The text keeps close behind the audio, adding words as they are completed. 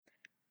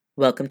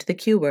Welcome to the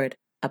Q Word,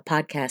 a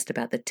podcast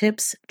about the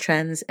tips,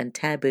 trends, and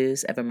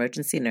taboos of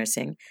emergency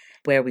nursing,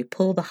 where we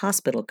pull the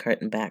hospital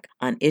curtain back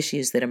on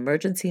issues that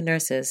emergency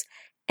nurses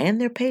and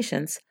their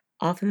patients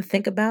often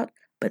think about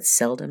but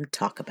seldom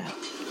talk about.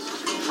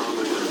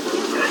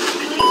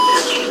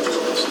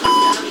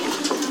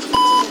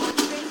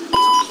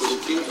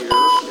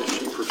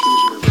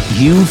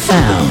 You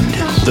found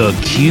the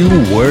Q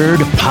Word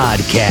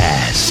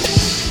Podcast.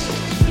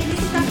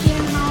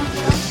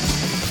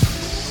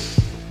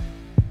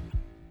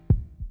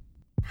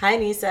 Hi,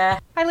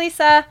 Nisa. Hi,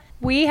 Lisa.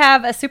 We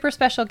have a super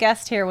special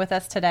guest here with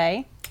us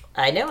today.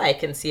 I know, I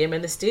can see him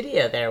in the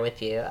studio there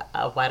with you.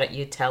 Why don't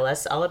you tell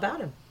us all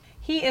about him?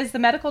 He is the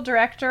medical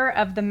director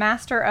of the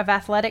Master of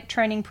Athletic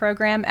Training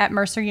program at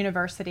Mercer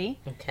University.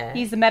 Okay.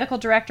 He's the medical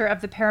director of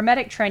the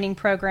paramedic training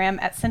program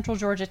at Central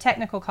Georgia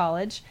Technical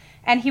College,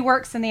 and he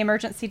works in the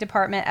emergency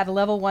department at a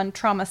level 1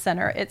 trauma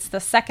center. It's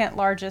the second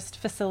largest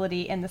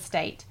facility in the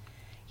state.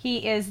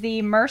 He is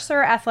the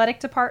Mercer Athletic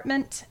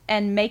Department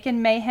and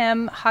Macon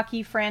Mayhem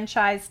hockey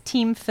franchise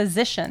team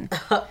physician.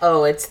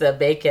 Oh, it's the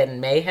Bacon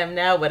Mayhem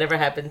now? Whatever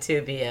happened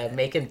to the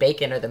Macon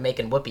Bacon or the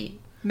Macon Whoopie?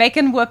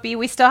 Macon Whoopie.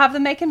 We still have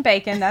the Macon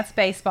Bacon. That's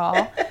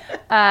baseball.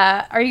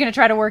 Are you going to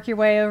try to work your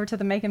way over to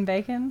the Macon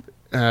Bacon?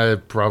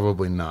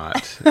 Probably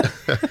not.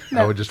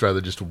 I would just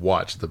rather just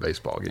watch the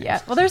baseball games.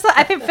 Yeah. Well,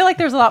 I feel like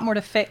there's a lot more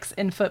to fix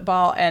in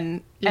football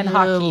and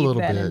hockey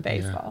than in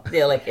baseball.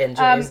 Yeah, like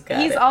injuries.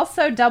 He's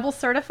also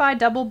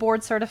double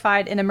board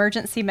certified in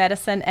emergency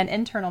medicine and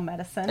internal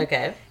medicine.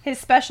 Okay. His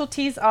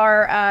specialties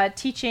are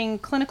teaching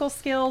clinical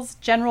skills,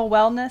 general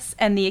wellness,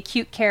 and the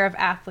acute care of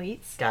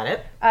athletes. Got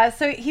it.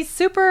 So he's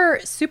super,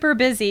 super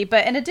busy.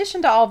 But in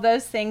addition to all of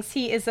those things,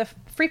 he is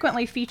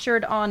frequently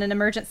featured on an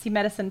emergency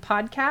medicine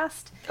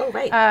podcast. Oh,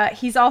 right.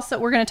 He's also,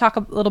 we're going to talk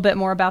a little bit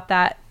more about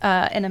that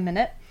in a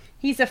minute.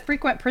 He's a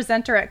frequent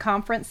presenter at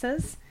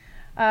conferences.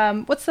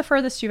 What's the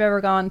furthest you've ever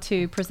gone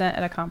to present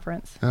at a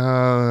conference?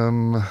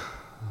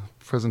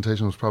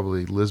 Presentation was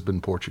probably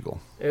Lisbon,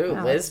 Portugal. Ooh,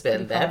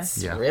 Lisbon.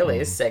 That's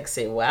really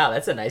sexy. Wow,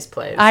 that's a nice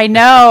place. I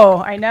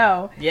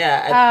know.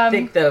 Yeah, I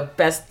think the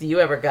best you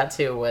ever got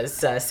to was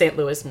St.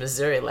 Louis,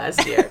 Missouri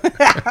last year.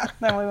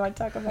 No, we want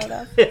to talk about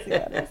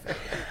that.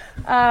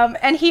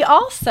 And he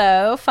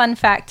also, fun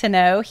fact to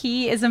know,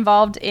 he is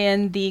involved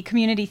in the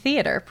community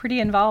theater, pretty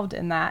involved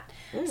in that.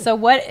 So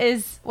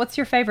what's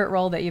your favorite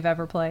role that you've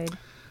ever played?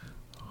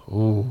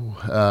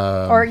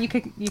 Or you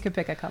could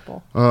pick a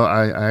couple. Well,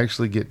 I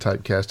actually get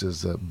typecast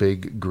as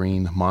big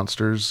green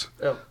monsters.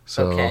 Oh,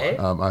 so okay.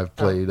 I've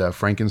played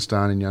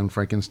Frankenstein and Young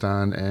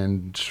Frankenstein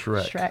and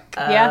Shrek.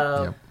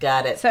 Yeah. Yep.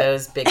 Got it.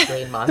 Those big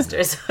green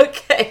monsters.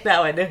 Okay,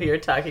 now I know who you're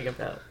talking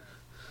about.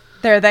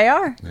 There they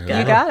are. You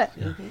got it.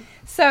 Yeah.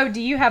 So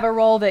do you have a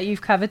role that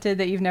you've coveted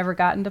that you've never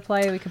gotten to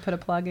play? We could put a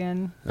plug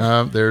in.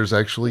 There's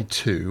actually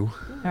two.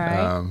 All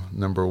right.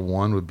 Number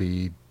one would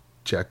be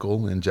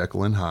Jekyll and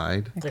Jekyll and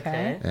Hyde.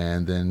 Okay.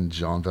 And then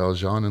Jean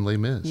Valjean and Les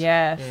Mis.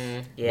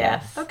 Yes.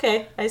 Yes.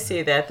 Okay, I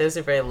see that. Those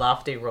are very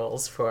lofty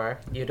roles for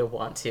you to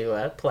want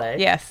to play.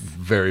 Yes.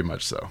 Very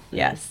much so.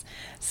 Yes.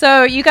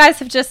 So you guys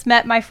have just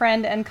met my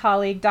friend and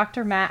colleague,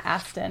 Dr. Matt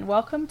Aston.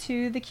 Welcome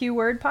to the Q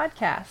Word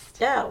Podcast.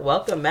 Yeah,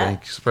 welcome, Matt.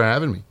 Thanks for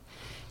having me.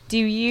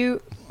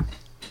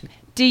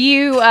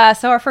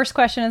 So our first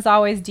question is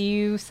always, do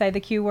you say the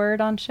Q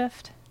word on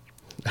shift?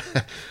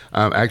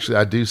 Actually,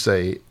 I do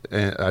say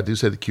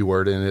the Q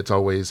word, and it's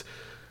always,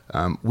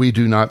 we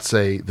do not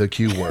say the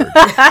Q word.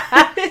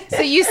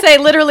 So you say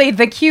literally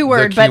the Q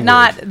word, but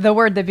not the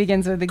word that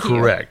begins with the Q.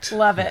 Correct.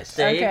 Love it.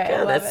 There you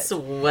go. That's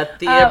what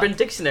the Urban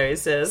Dictionary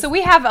says. So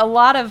we have a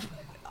lot of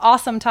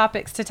awesome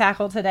topics to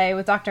tackle today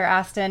with Dr.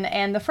 Aston,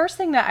 and the first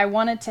thing that I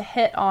wanted to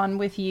hit on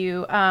with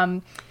you,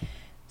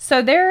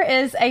 so there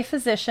is a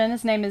physician,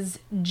 his name is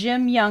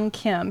Jim Young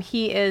Kim.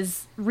 He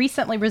is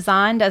recently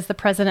resigned as the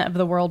president of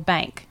the World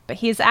Bank, but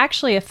he is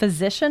actually a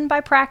physician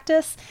by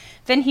practice.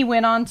 Then he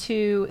went on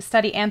to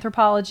study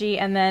anthropology,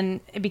 and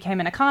then became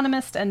an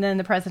economist, and then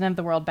the president of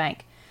the World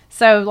Bank.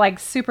 So like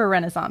super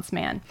Renaissance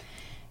man.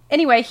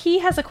 Anyway, he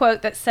has a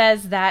quote that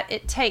says that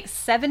it takes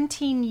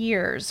 17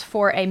 years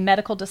for a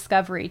medical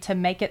discovery to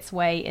make its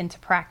way into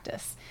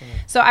practice.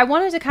 So I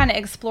wanted to kind of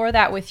explore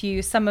that with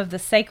you, some of the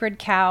sacred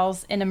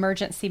cows in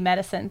emergency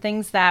medicine,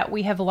 things that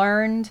we have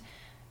learned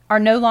are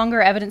no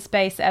longer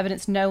evidence-based,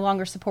 evidence no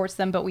longer supports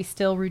them, but we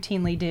still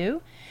routinely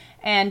do.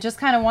 And just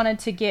kind of wanted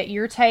to get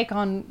your take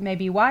on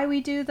maybe why we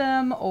do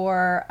them,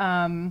 or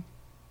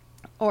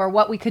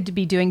what we could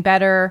be doing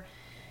better.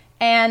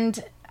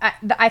 And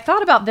I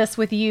thought about this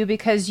with you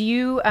because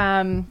you,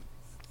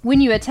 when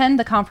you attend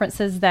the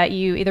conferences that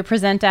you either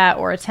present at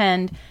or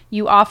attend,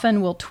 you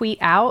often will tweet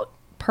out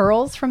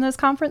pearls from those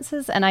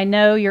conferences. And I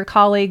know your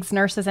colleagues,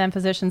 nurses and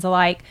physicians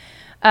alike,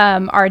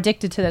 are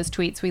addicted to those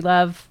tweets. We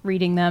love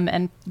reading them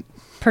and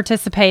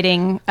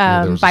participating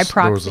by proxy.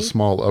 There was a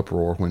small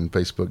uproar when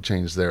Facebook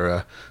changed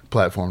their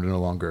platform to no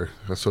longer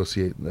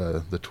associate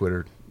the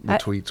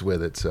tweets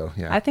with it. So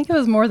yeah, I think it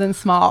was more than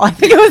small. I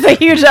think it was a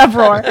huge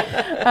uproar.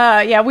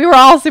 We were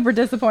all super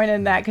disappointed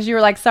in that because you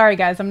were like, "Sorry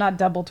guys, I'm not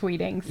double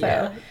tweeting."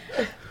 So,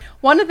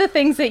 One of the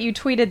things that you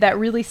tweeted that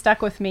really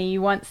stuck with me,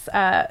 you once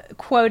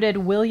quoted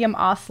William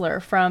Osler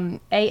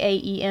from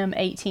AAEM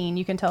 18.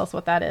 You can tell us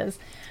what that is.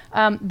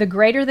 The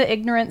greater the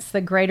ignorance,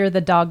 the greater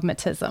the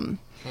dogmatism.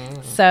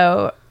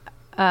 So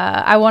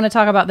I want to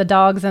talk about the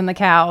dogs and the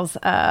cows,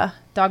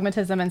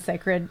 dogmatism and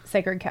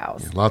sacred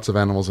cows. Yeah, lots of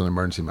animals in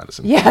emergency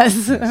medicine.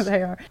 Yes,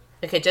 they are.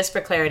 Okay, just for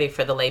clarity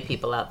for the lay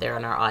people out there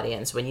in our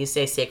audience, when you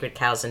say sacred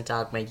cows and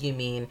dogma, you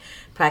mean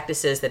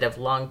practices that have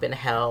long been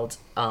held,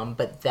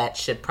 but that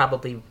should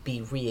probably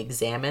be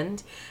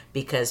re-examined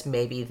because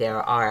maybe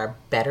there are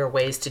better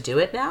ways to do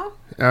it now?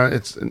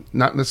 It's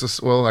not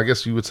necessarily, well, I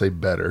guess you would say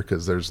better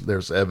because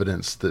there's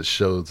evidence that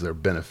shows their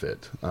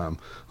benefit. A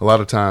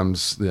lot of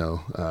times,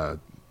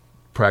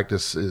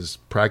 practice is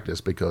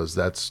practice because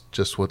that's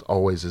just what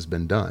always has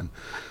been done.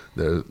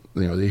 You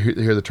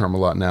hear the term a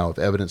lot now of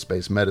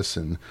evidence-based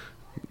medicine,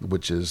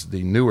 which is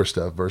the newer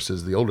stuff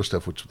versus the older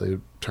stuff, which they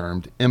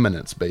termed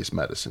eminence-based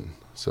medicine.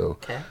 So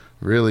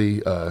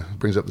really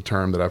brings up the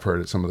term that I've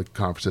heard at some of the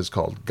conferences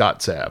called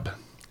GOTSAB.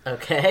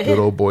 Okay. Good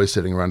old boys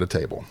sitting around a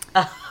table.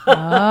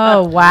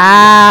 Oh,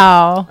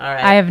 wow. All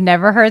right. I have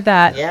never heard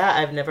that. Yeah,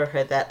 I've never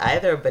heard that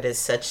either, but it's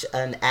such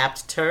an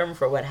apt term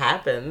for what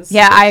happens.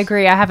 Yeah, I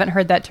agree. I haven't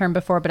heard that term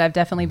before, but I've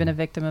definitely been a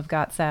victim of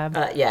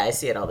GOTSAB. Yeah, I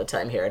see it all the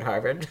time here at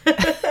Harvard.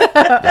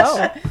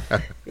 Oh.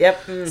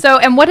 Yep. So,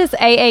 and what is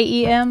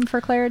AAEM for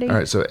clarity? All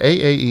right, so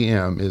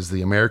AAEM is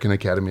the American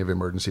Academy of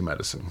Emergency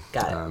Medicine.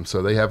 Got it.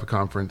 So they have a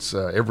conference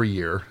every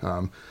year.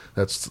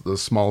 That's the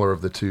smaller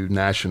of the two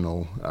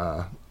national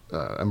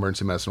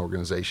emergency medicine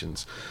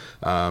organizations.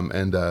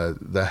 And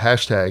the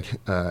hashtag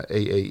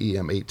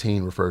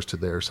AAEM18 refers to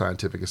their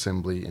scientific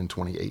assembly in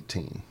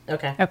 2018.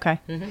 Okay. Okay.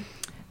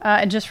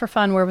 And just for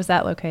fun, where was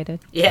that located?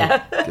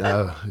 Yeah.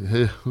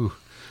 Ooh.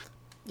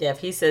 Yeah, if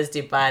he says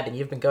Dubai, then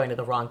you've been going to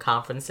the wrong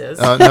conferences.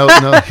 No.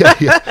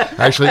 Yeah.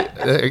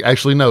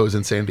 Actually, no, it's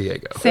in San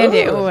Diego. San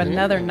Diego. Oh,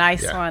 another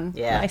nice Yeah. one.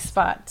 Yeah. Nice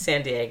spot.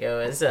 San Diego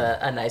is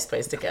a nice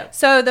place to go.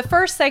 So the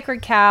first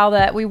sacred cow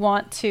that we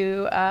want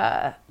to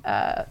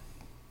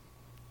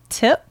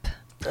tip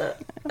Okay.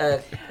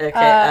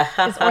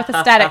 is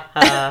orthostatic.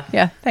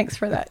 Yeah, thanks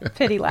for that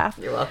pity laugh.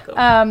 You're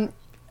welcome.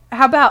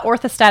 How about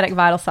orthostatic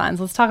vital signs?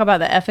 Let's talk about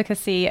the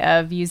efficacy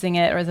of using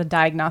it or as a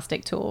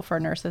diagnostic tool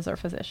for nurses or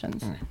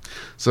physicians.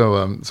 So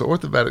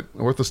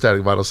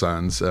orthostatic vital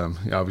signs,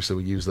 obviously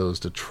we use those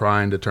to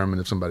try and determine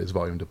if somebody's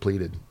volume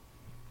depleted.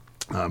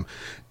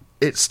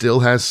 It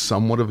still has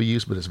somewhat of a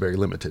use, but it's very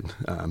limited.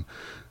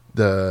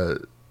 The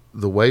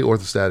way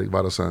orthostatic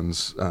vital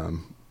signs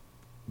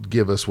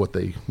give us what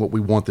we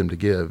want them to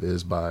give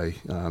is by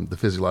the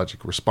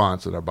physiologic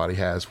response that our body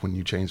has when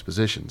you change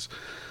positions.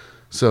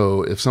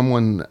 So if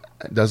someone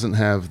doesn't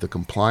have the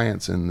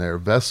compliance in their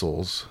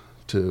vessels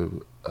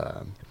to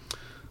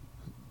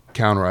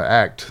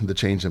counteract the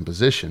change in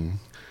position,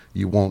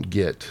 you won't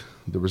get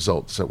the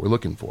results that we're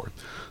looking for.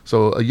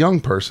 So a young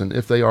person,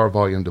 if they are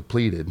volume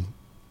depleted,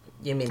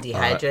 You mean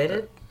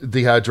dehydrated?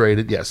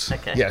 dehydrated, yes,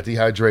 Okay. yeah,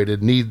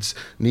 dehydrated needs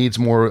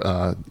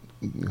more.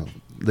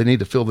 They need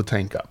to fill the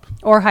tank up.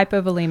 Or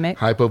hypovolemic.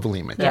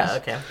 Hypovolemic. Yeah,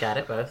 okay. Got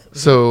it, both.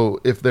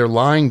 So if they're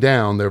lying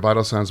down, their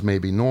vital signs may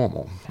be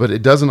normal, but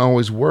it doesn't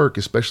always work,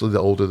 especially the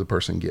older the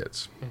person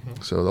gets.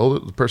 So the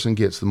older the person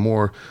gets, the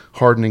more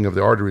hardening of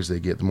the arteries they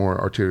get, the more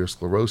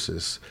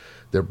arteriosclerosis.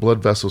 Their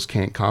blood vessels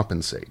can't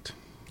compensate.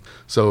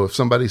 So if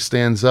somebody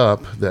stands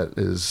up that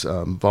is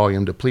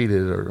volume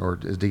depleted or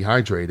is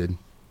dehydrated,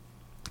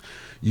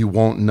 you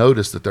won't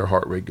notice that their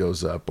heart rate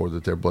goes up or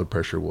that their blood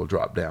pressure will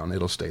drop down.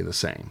 It'll stay the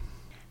same.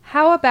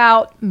 How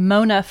about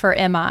Mona for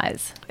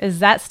MIs? Is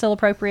that still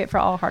appropriate for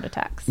all heart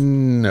attacks?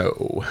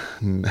 No.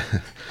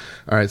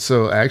 All right.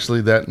 So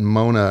actually that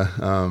Mona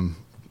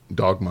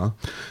dogma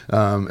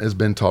has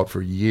been taught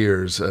for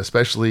years,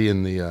 especially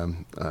in the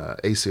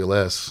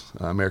ACLS,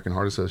 American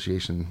Heart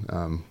Association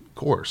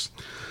course.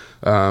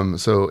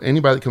 So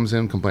anybody that comes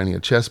in complaining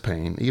of chest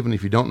pain, even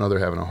if you don't know they're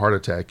having a heart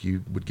attack,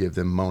 you would give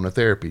them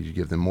monotherapy. You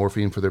give them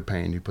morphine for their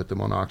pain. You put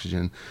them on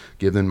oxygen,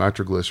 give them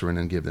nitroglycerin,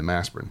 and give them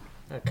aspirin.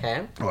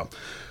 Okay. Well,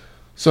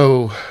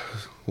 so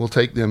we'll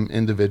take them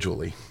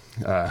individually,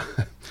 and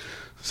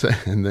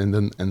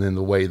then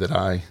the way that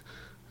I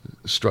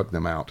struck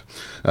them out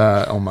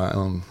on my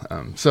own.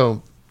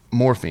 So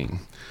morphine.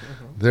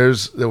 There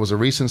was a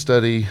recent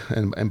study,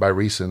 and by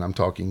recent I'm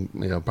talking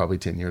probably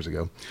 10 years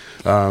ago,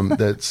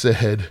 that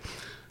said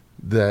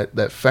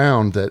that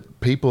found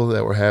that people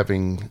that were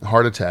having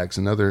heart attacks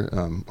and other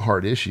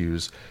heart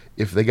issues,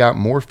 if they got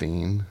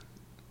morphine,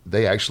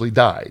 they actually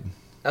died.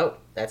 Oh,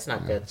 that's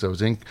not good. So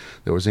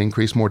there was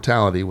increased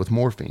mortality with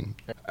morphine.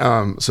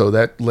 So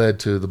that led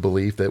to the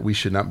belief that we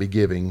should not be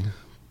giving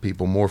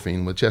people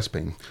morphine with chest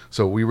pain.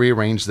 So we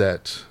rearranged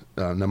that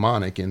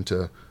mnemonic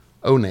into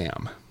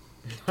ONAM.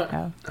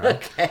 Oh.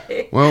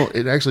 Okay. Well,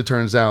 it actually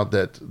turns out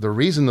that the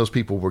reason those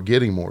people were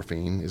getting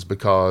morphine is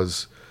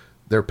because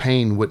their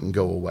pain wouldn't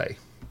go away.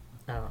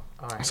 Oh,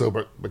 all right.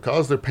 So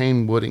because their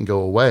pain wouldn't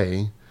go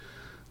away,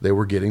 they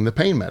were getting the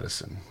pain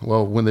medicine.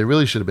 Well, when they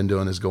really should have been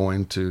doing is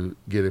going to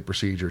get a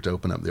procedure to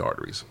open up the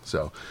arteries.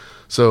 So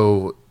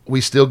we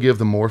still give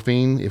the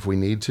morphine if we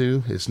need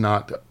to. It's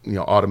not,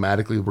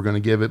 automatically we're going to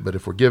give it, but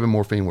if we're giving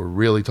morphine, we're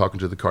really talking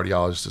to the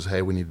cardiologist to say,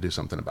 hey, we need to do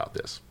something about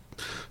this.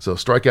 So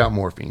strike out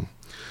morphine.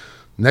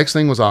 Next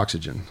thing was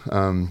oxygen.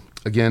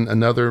 Again,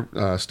 another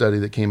study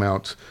that came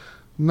out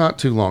not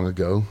too long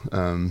ago,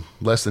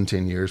 less than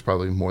 10 years,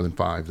 probably more than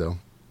 5 though,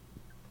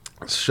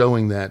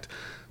 showing that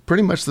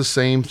pretty much the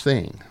same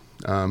thing.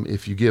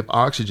 If you give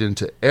oxygen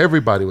to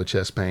everybody with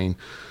chest pain,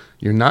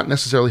 you're not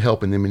necessarily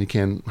helping them and you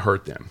can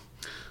hurt them.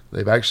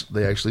 They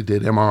actually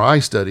did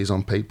MRI studies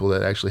on people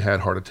that actually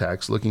had heart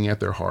attacks, looking at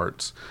their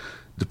hearts,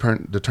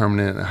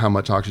 determining how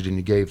much oxygen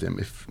you gave them.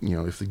 If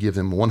they give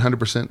them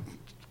 100%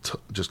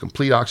 just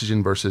complete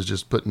oxygen versus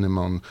just putting them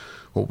on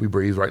what we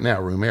breathe right now,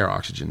 room air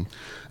oxygen,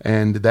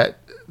 and that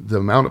the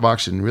amount of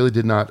oxygen really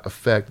did not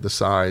affect the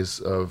size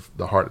of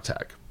the heart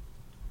attack.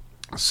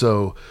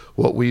 So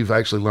what we've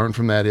actually learned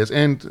from that is,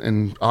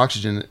 and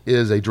oxygen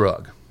is a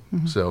drug.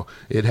 Mm-hmm. So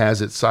it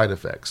has its side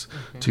effects.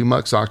 Mm-hmm. Too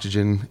much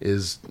oxygen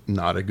is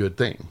not a good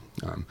thing.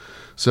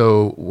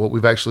 So what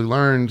we've actually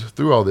learned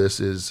through all this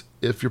is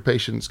if your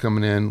patient's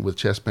coming in with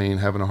chest pain,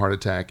 having a heart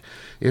attack,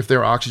 if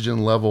their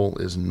oxygen level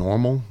is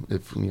normal,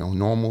 if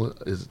normal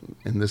is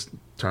in this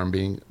term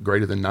being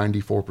greater than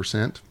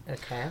 94%,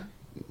 okay,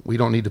 we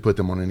don't need to put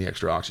them on any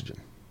extra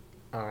oxygen.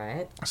 All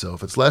right. So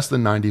if it's less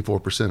than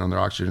 94% on their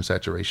oxygen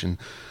saturation,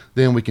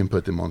 then we can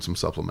put them on some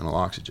supplemental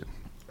oxygen.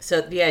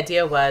 So the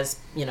idea was,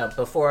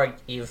 before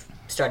you've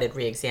started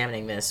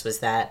re-examining this, was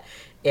that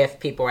if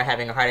people were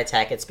having a heart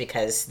attack, it's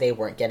because they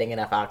weren't getting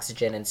enough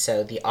oxygen, and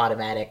so the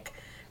automatic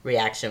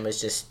reaction was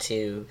just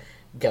to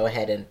go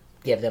ahead and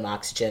give them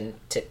oxygen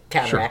to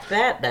counteract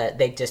that. But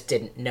they just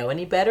didn't know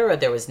any better, or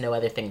there was no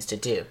other things to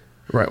do.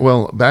 Right.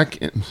 Well,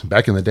 back in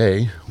the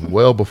day,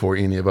 well before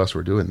any of us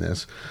were doing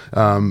this,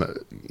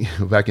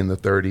 back in the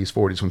 30s,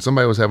 40s, when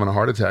somebody was having a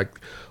heart attack,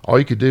 all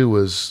you could do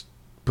was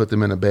put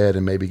them in a bed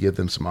and maybe give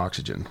them some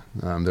oxygen.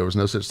 There was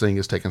no such thing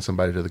as taking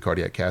somebody to the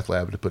cardiac cath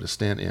lab to put a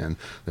stent in.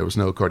 There was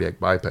no cardiac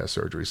bypass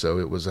surgery. So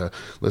it was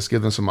let's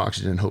give them some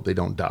oxygen and hope they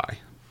don't die.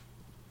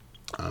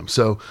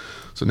 So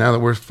now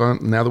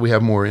that we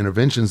have more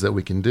interventions that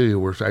we can do,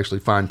 we're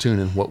actually fine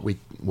tuning what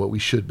we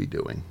should be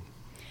doing.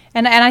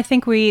 And I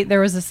think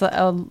there was this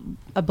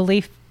a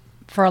belief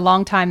for a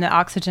long time that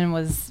oxygen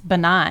was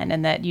benign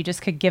and that you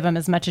just could give them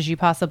as much as you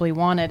possibly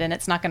wanted and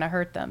it's not going to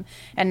hurt them.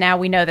 And now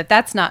we know that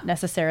that's not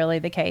necessarily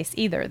the case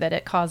either, that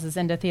it causes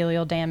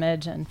endothelial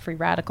damage and free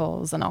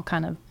radicals and all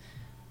kind of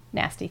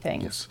nasty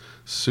things. Yes.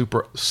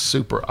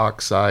 Super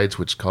oxides,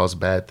 which cause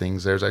bad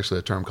things. There's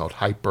actually a term called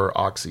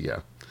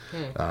hyperoxia,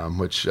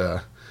 which,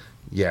 as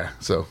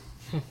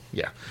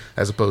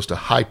opposed to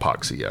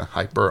hyperoxia.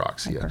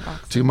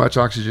 Too much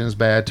oxygen is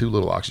bad, too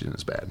little oxygen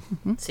is bad.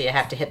 Mm-hmm. So you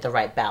have to hit the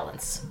right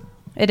balance.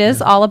 It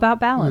is all about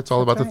balance. It's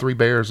all about the 3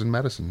 bears in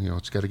medicine.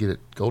 It's got to get it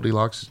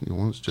Goldilocks.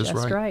 It's just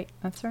right.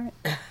 That's right.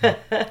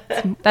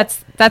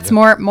 That's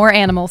more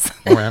animals.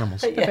 More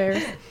animals.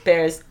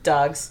 Bears,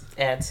 dogs,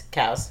 ants,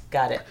 cows.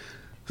 Got it.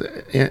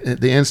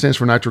 The N stands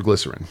for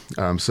nitroglycerin.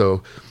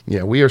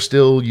 We are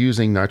still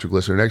using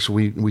nitroglycerin.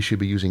 Actually, we should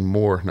be using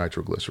more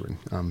nitroglycerin.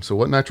 So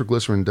what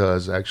nitroglycerin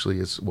does actually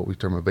is what we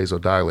term a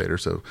vasodilator.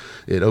 So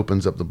it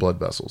opens up the blood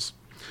vessels.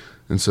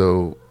 And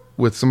so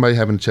with somebody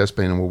having chest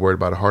pain and we're worried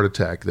about a heart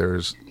attack,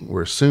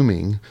 we're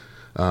assuming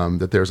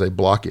that there's a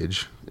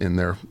blockage in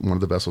one of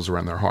the vessels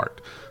around their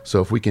heart.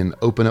 So if we can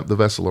open up the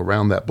vessel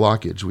around that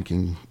blockage, we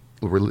can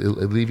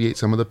alleviate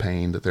some of the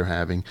pain that they're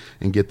having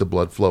and get the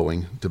blood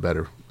flowing to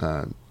better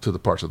to the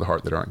parts of the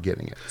heart that aren't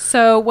getting it.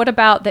 So what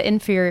about the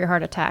inferior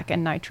heart attack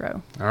and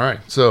nitro? All right.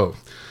 So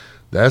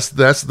that's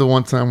the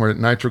one time where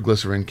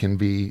nitroglycerin can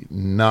be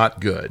not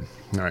good.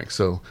 All right.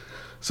 So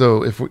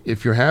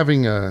if you're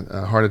having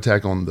a heart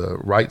attack on the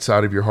right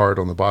side of your heart,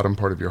 on the bottom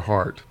part of your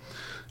heart,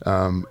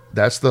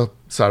 that's the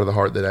side of the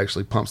heart that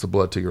actually pumps the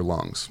blood to your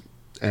lungs.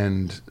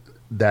 And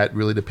that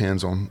really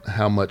depends on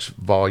how much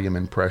volume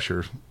and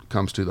pressure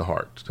comes to the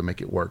heart to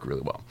make it work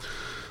really well.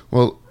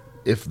 Well,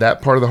 if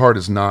that part of the heart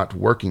is not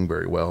working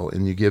very well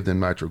and you give them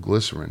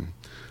nitroglycerin,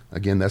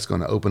 again, that's going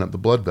to open up the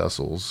blood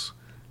vessels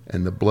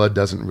and the blood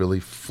doesn't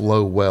really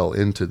flow well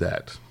into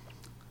that.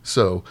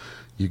 So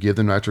you give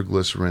them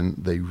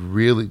nitroglycerin,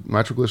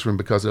 nitroglycerin,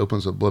 because it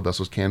opens up blood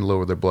vessels, can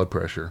lower their blood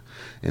pressure.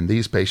 In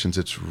these patients,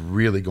 it's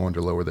really going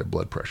to lower their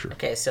blood pressure.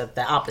 Okay, so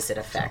the opposite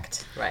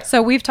effect, right?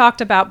 So we've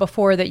talked about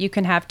before that you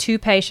can have 2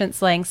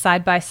 patients laying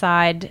side by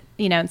side,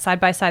 in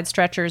side-by-side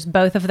stretchers,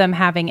 both of them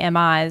having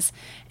MIs,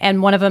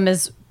 and one of them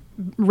is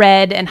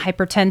red and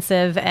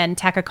hypertensive and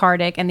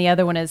tachycardic, and the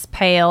other one is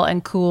pale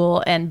and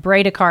cool and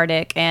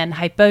bradycardic and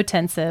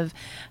hypotensive.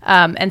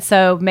 And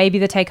so maybe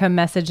the take-home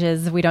message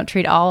is we don't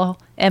treat all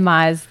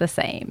MIs the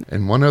same.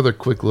 And one other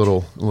quick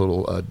little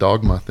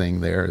dogma thing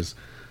there is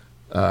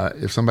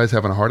if somebody's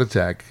having a heart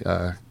attack,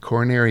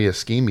 coronary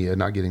ischemia,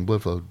 not getting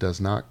blood flow,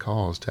 does not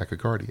cause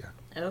tachycardia.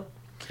 Oh.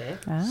 Okay.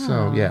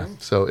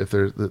 So if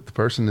the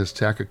person has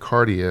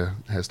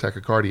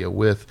tachycardia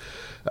with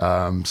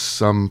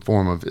some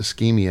form of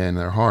ischemia in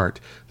their heart,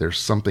 there's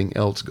something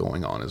else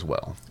going on as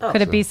well.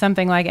 Could it be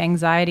something like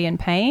anxiety and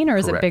pain, or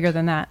is it bigger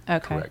than that?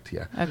 Okay. Correct,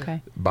 yeah.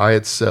 Okay. By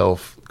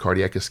itself,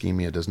 cardiac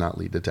ischemia does not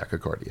lead to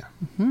tachycardia.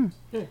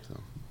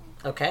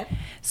 Okay.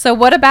 So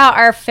what about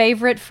our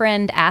favorite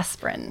friend,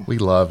 aspirin? We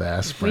love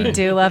aspirin. We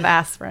do love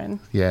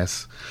aspirin.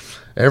 Yes.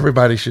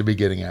 Everybody should be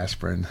getting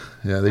aspirin.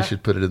 Yeah, they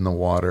should put it in the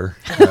water.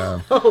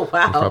 Oh,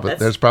 wow.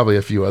 There's probably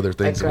a few other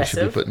things that we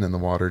should be putting in the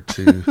water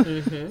too.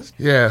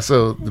 Yeah.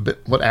 So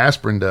what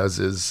aspirin does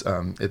is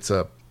it's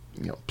a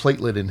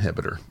platelet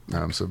inhibitor.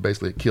 So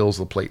basically, it kills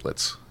the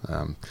platelets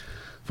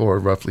for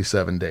roughly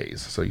 7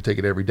 days. So you take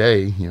it every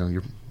day.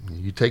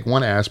 You take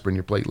one aspirin,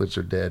 your platelets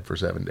are dead for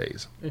 7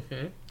 days.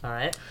 All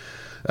right.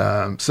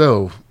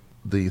 So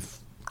the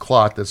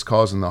clot that's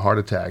causing the heart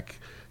attack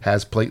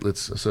has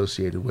platelets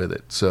associated with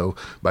it. So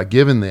by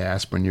giving the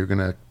aspirin, you're going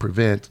to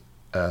prevent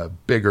a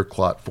bigger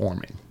clot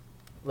forming.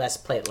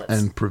 Less platelets.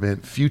 And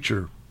prevent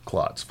future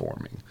clots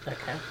forming.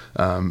 Okay.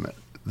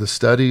 The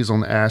studies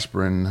on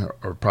aspirin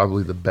are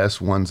probably the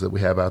best ones that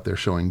we have out there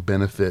showing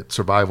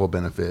survival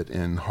benefit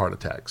in heart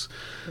attacks.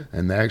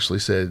 And they actually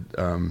said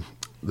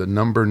the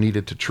number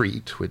needed to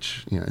treat,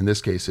 which in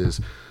this case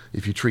is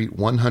if you treat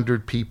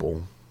 100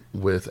 people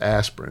with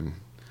aspirin,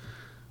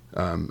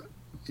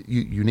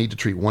 you need to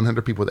treat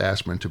 100 people with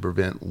aspirin to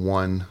prevent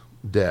one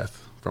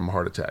death from a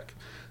heart attack.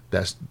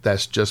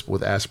 That's just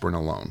with aspirin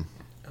alone.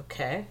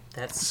 Okay.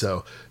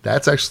 So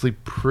that's actually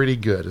pretty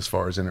good as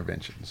far as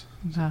interventions.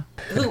 Okay.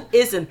 Who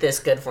isn't this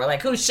good for?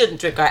 Like, who shouldn't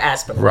drink our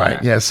aspirin?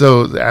 Right. Yeah.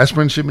 So the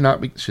aspirin should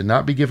not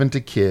be given to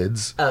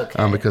kids.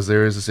 Okay. Because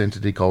there is this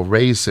entity called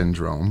Ray's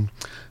syndrome,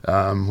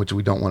 which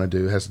we don't want to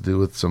do. It has to do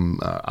with some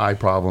eye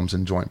problems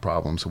and joint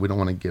problems. So we don't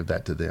want to give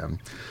that to them.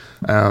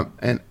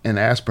 And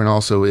aspirin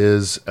also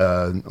is,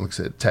 like I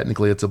said,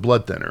 technically it's a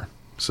blood thinner.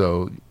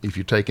 So if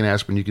you're taking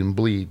aspirin, you can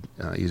bleed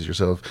easier.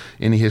 So if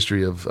any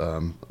history of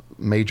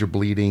major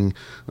bleeding,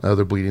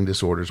 other bleeding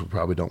disorders, we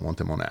probably don't want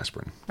them on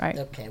aspirin. Right.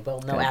 Okay.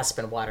 Well, no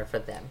aspirin water for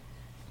them.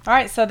 All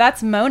right, so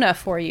that's Mona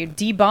for you,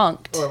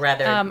 debunked. Or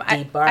rather,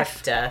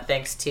 debarked,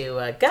 thanks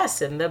to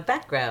Gus in the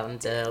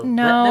background.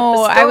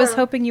 No, I was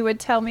hoping you would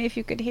tell me if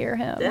you could hear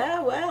him.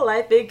 Yeah, well,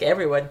 I think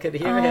everyone could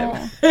hear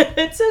him.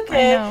 It's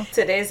okay.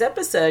 Today's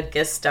episode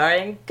guest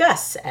starring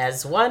Gus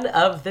as one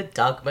of the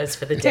dogmas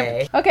for the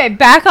day. Okay,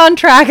 back on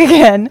track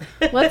again.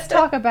 Let's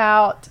talk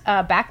about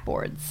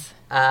backboards.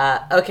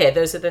 Okay,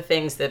 those are the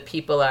things that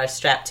people are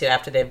strapped to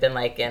after they've been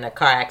like in a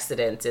car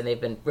accident and they've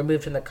been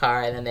removed from the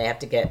car and then they have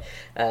to get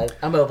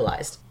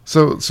immobilized.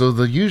 So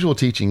the usual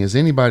teaching is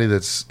anybody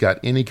that's got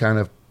any kind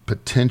of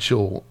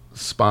potential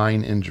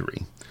spine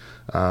injury,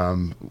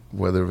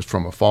 whether it was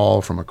from a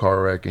fall, from a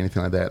car wreck,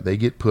 anything like that, they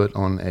get put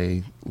on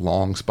a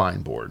long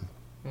spine board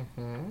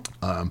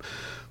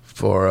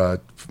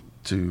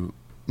to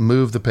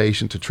move the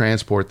patient, to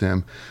transport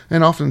them,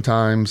 and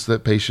oftentimes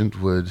that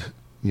patient would.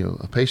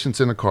 A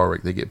patient's in a car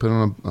wreck. They get put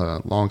on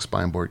a long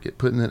spine board, get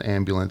put in an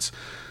ambulance.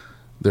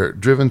 They're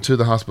driven to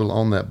the hospital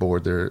on that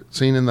board. They're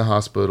seen in the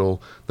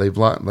hospital. They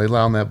lie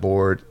on that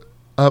board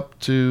up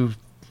to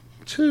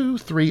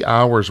 2-3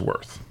 hours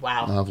worth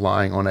of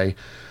lying on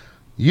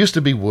used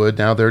to be wood.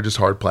 Now they're just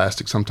hard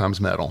plastic, sometimes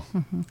metal.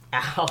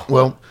 Ow.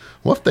 Well,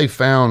 what they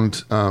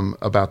found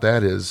about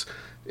that is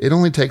it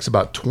only takes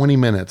about 20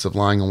 minutes of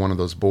lying on one of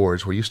those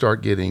boards where you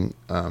start getting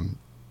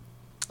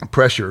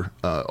pressure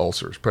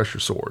ulcers, pressure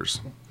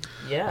sores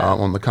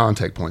on the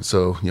contact points.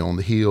 So, on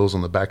the heels,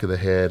 on the back of the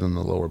head, and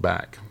the lower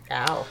back.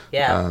 Ow.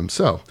 Yeah.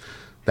 So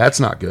that's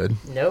not good.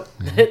 Nope.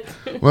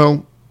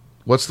 Well,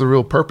 what's the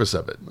real purpose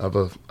of it,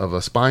 of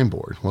a spine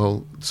board?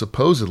 Well,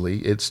 supposedly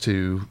it's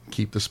to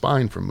keep the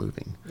spine from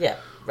moving. Yeah,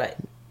 right.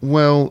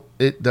 Well,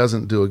 it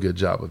doesn't do a good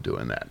job of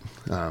doing that.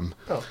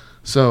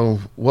 So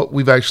what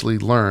we've actually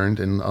learned,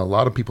 and a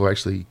lot of people are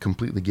actually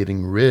completely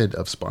getting rid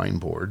of spine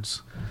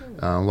boards,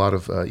 a lot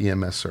of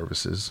EMS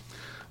services,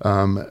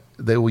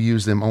 they will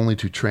use them only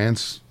to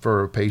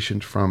transfer a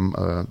patient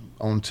from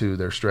onto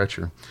their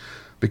stretcher,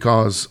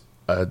 because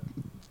a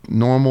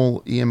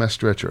normal EMS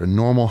stretcher, a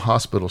normal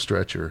hospital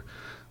stretcher,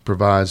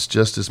 provides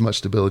just as much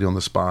stability on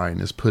the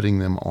spine as putting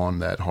them on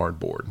that hard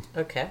board.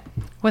 Okay.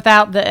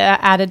 Without the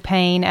added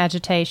pain,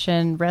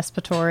 agitation,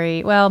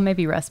 respiratory,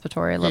 maybe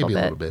respiratory a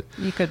little bit.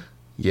 You could.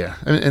 Yeah,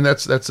 and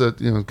that's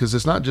because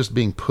it's not just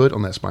being put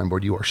on that spine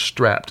board. You are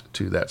strapped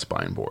to that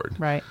spine board.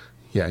 Right.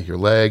 Yeah, your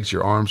legs,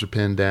 your arms are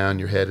pinned down,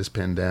 your head is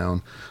pinned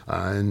down,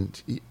 and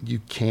you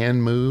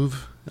can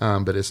move,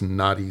 but it's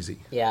not easy.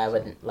 Yeah, I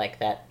wouldn't like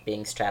that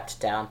being strapped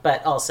down.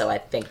 But also, I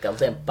think a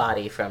limp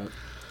body from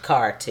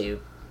car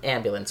to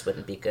ambulance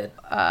wouldn't be good.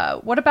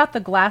 What about the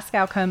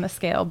Glasgow Coma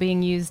Scale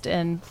being used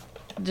in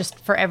just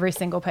for every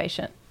single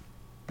patient?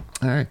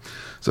 All right.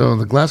 So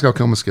the Glasgow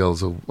Coma Scale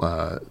is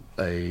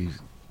a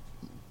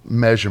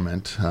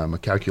measurement, a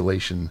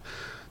calculation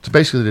to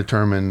basically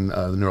determine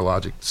the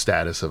neurologic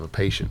status of a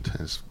patient.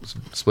 It's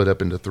split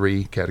up into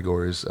 3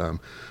 categories: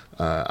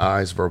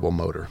 eyes, verbal,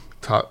 motor.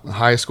 The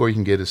highest score you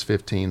can get is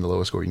 15. The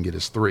lowest score you can get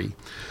is 3.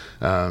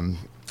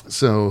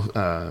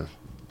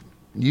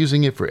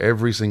 Using it for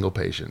every single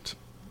patient,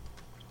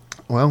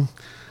 well,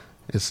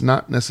 it's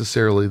not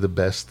necessarily the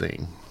best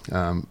thing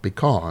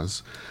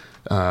because,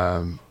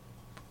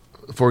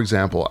 for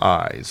example,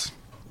 eyes.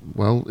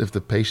 Well, if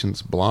the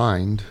patient's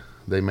blind,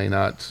 they may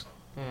not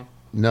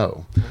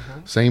know.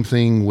 Mm-hmm. Same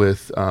thing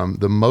with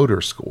the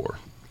motor score.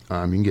 You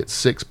can get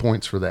 6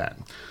 points for that.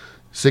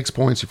 6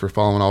 points if you're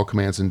following all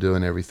commands and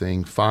doing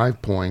everything.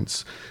 5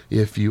 points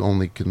if you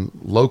only can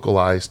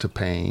localize to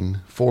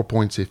pain. 4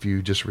 points if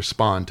you just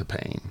respond to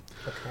pain.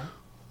 Okay.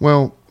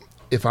 Well,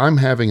 if I'm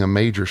having a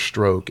major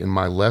stroke and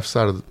my left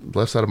side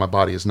of my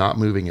body is not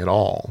moving at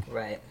all,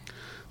 right,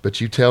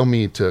 but you tell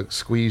me to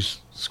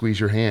squeeze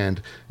your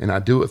hand, and I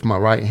do it with my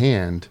right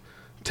hand,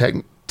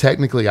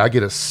 technically I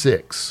get a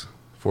 6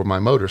 for my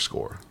motor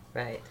score.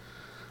 right.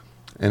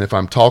 And if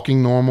I'm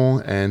talking normal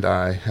and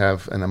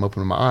I'm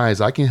opening my eyes,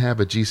 I can have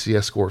a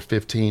GCS score of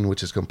 15,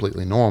 which is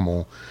completely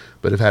normal,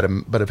 but have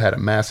had a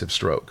massive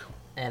stroke.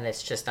 And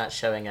it's just not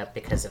showing up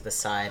because of the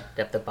side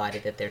of the body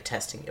that they're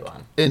testing you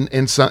on.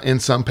 In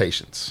some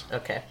patients.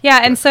 Okay. Yeah,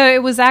 and so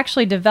it was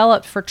actually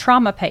developed for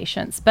trauma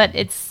patients, but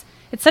it's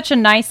such a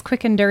nice,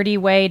 quick and dirty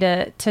way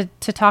to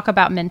talk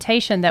about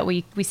mentation that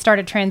we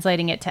started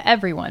translating it to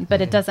everyone,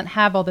 but it doesn't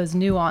have all those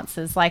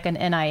nuances like an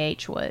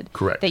NIH would.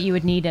 Correct. That you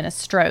would need in a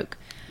stroke.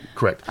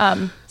 Correct.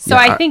 So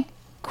I think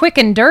quick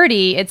and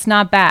dirty, it's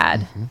not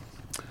bad. Mm-hmm.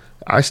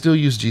 I still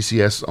use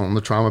GCS on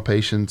the trauma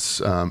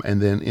patients,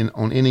 and then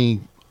on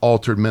any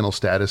altered mental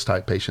status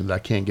type patient that I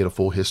can't get a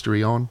full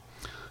history on,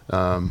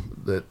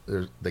 that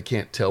they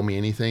can't tell me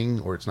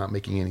anything or it's not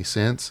making any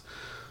sense.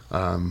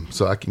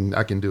 So I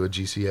can do a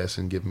GCS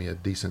and give me a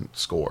decent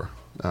score,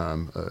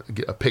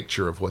 get a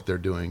picture of what they're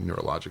doing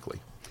neurologically.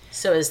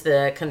 So is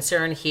the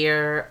concern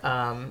here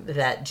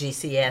that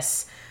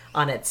GCS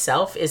on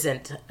itself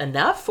isn't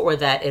enough, or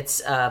that it's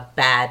a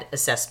bad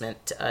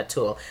assessment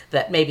tool,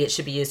 that maybe it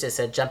should be used as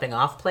a jumping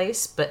off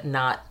place but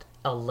not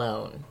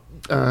alone?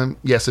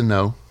 Yes and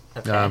no.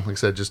 Okay. Like I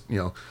said, just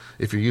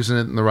if you're using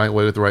it in the right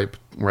way with the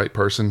right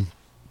person,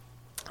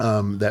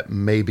 that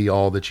may be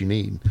all that you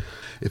need.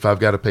 If I've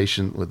got a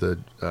patient with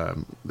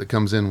that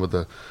comes in with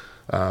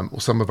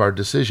some of our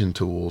decision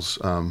tools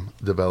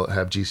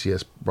have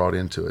GCS brought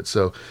into it.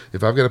 So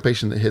if I've got a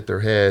patient that hit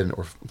their head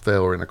or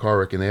fell or in a car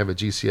wreck and they have a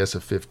GCS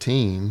of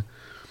 15,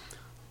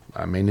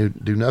 I may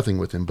do nothing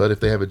with them. But if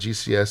they have a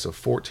GCS of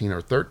 14 or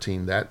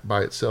 13, that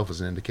by itself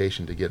is an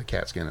indication to get a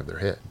CAT scan of their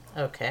head.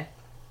 Okay.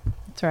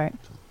 That's right.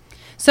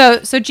 So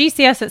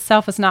GCS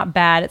itself is not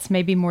bad. It's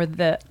maybe more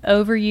the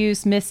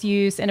overuse,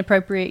 misuse,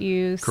 inappropriate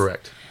use.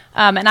 Correct.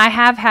 And I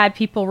have had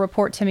people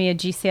report to me a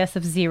GCS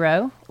of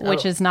 0,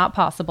 which is not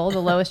possible. The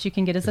lowest you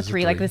can get is a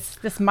 3. Like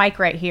this mic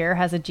right here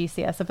has a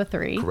GCS of a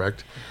 3.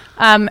 Correct.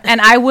 And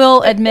I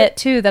will admit,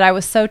 too, that I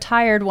was so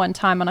tired one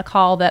time on a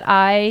call that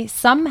I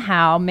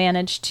somehow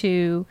managed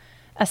to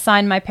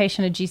assign my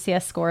patient a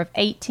GCS score of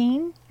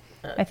 18.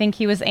 I think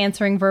he was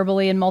answering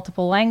verbally in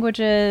multiple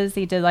languages.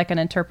 He did like an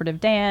interpretive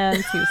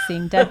dance. He was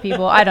seeing dead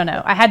people. I don't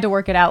know. I had to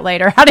work it out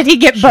later. How did he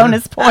get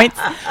bonus points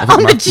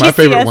on the GCS? My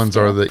favorite ones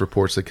are the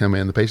reports that come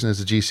in. The patient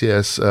has a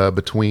GCS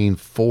between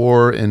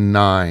 4 and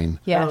 9.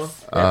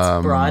 Yes. Oh,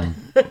 that's broad.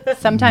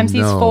 Sometimes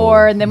he's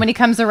 4, and then when he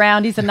comes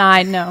around, he's a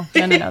 9. No,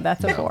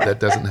 that's a 4. That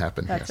doesn't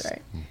happen. That's yes.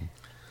 right. Mm-hmm.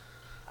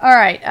 All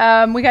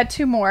right. We got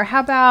 2 more. How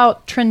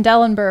about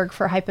Trendelenburg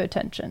for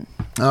hypotension?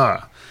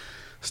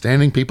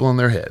 Standing people on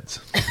their heads.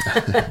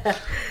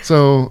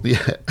 So,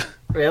 yeah.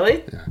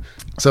 Really? Yeah.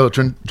 So,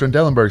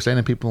 Trendelenburg,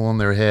 standing people on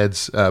their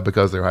heads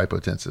because they're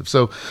hypotensive.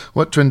 So,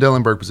 what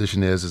Trendelenburg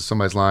position is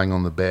somebody's lying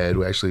on the bed.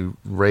 We actually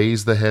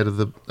raise the head of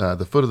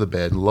the foot of the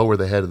bed and lower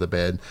the head of the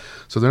bed.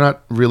 So, they're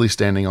not really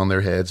standing on their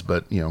heads,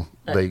 but,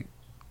 they...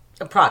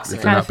 Approximately.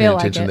 If they're not paying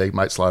attention, like they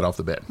might slide off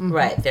the bed. Mm-hmm.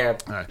 Right. They're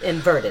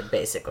inverted,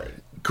 basically.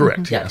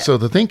 Correct. Mm-hmm. Yeah. Okay. So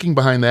the thinking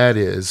behind that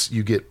is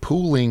you get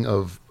pooling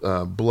of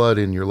blood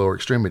in your lower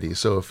extremities.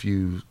 So if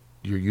you're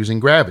using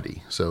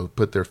gravity, so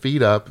put their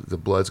feet up, the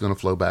blood's going to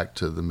flow back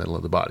to the middle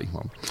of the body.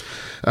 Well,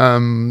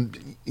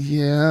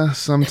 yeah,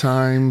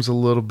 sometimes a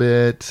little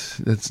bit.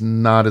 It's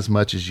not as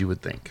much as you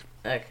would think.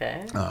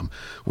 Okay.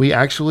 We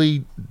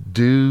actually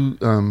do.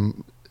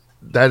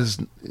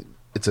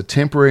 It's a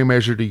temporary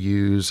measure to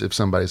use if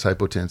somebody's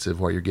hypotensive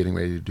while you're getting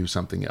ready to do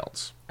something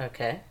else.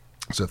 Okay.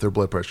 So if their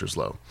blood pressure is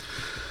low.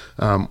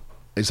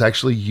 It's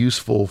actually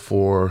useful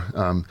for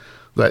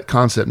that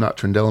concept. Not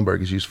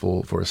Trendelenburg is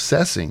useful for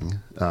assessing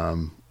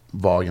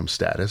volume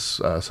status.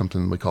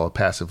 Something we call a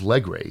passive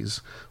leg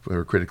raise for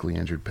a critically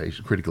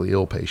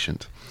ill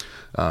patient.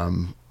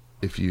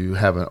 If you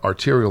have an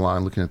arterial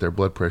line looking at their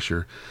blood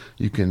pressure,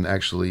 you can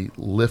actually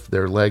lift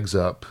their legs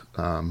up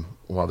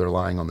while they're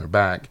lying on their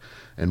back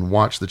and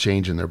watch the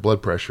change in their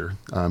blood pressure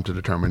to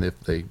determine if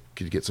they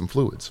could get some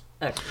fluids.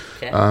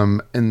 Okay.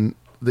 And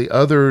the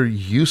other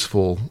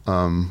useful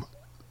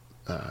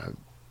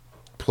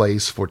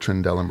place for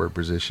Trendelenburg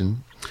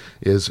position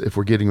is if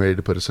we're getting ready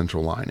to put a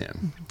central line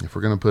in. If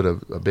we're going to put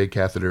a big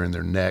catheter in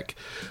their neck,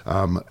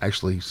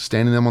 actually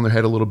standing them on their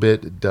head a little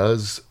bit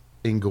does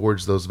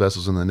engorge those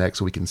vessels in the neck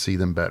so we can see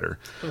them better.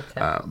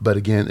 Okay. But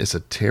again, it's a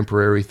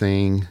temporary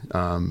thing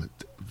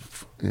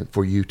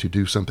for you to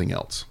do something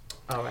else.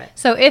 All right.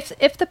 So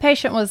if the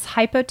patient was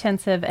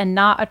hypotensive and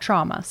not a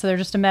trauma, so they're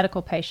just a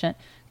medical patient,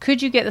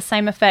 could you get the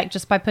same effect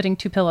just by putting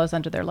 2 pillows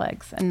under their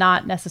legs and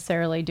not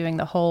necessarily doing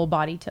the whole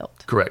body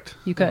tilt? Correct.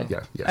 You could?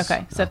 Yeah, yes.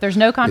 Okay. So if there's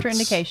no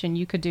contraindication,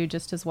 you could do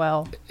just as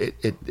well.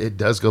 It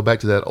does go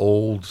back to that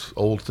old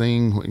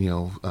thing,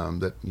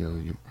 that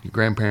your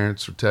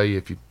grandparents would tell you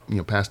if you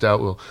passed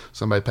out, well,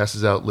 somebody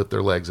passes out, lift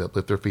their legs up,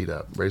 lift their feet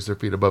up, raise their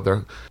feet above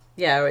their...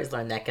 Yeah, I always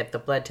learned that, get the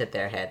blood to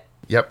their head.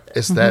 Yep,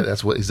 it's that.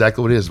 That's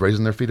exactly what it is,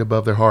 raising their feet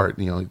above their heart,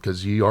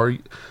 because you are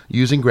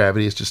using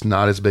gravity. It's just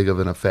not as big of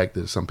an effect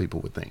as some people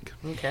would think.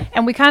 Okay.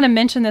 And we kind of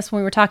mentioned this when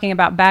we were talking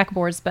about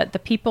backboards, but the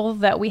people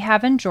that we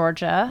have in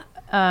Georgia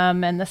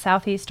and the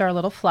Southeast are a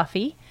little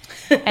fluffy.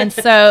 And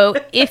so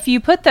if you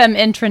put them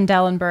in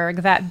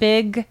Trendelenburg, that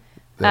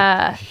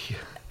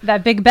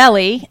big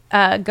belly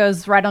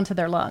goes right onto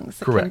their lungs.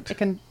 Correct.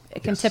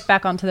 It can tip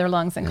back onto their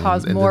lungs and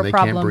cause and more then they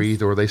problems. can't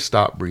breathe or they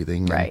stop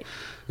breathing. Right.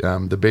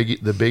 And, the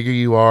bigger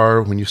you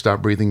are, when you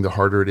stop breathing, the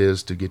harder it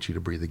is to get you to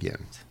breathe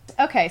again.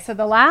 Okay, so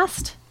the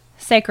last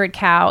sacred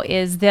cow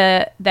is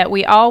that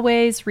we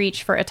always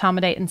reach for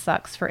etomidate and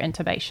sucks for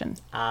intubation.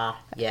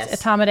 Yes.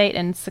 Etomidate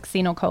and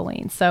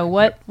succinylcholine. So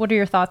what are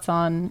your thoughts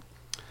on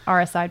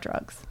RSI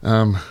drugs?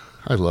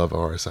 I love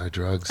RSI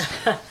drugs.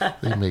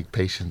 They make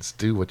patients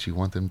do what you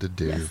want them to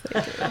do. Yes,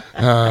 they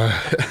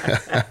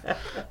do.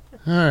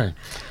 All right.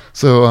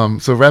 So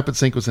rapid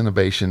sequence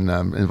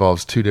intubation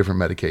involves 2 different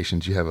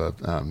medications. You have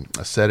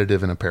a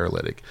sedative and a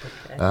paralytic.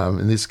 Okay.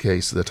 In this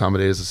case, the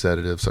etomidate is a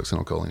sedative,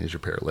 succinylcholine is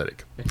your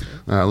paralytic.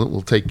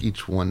 We'll take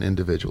each one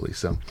individually.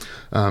 So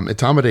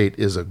etomidate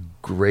is a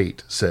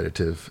great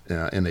sedative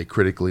in a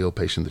critically ill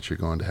patient that you're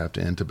going to have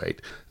to intubate.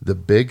 The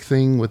big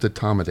thing with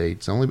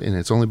etomidate,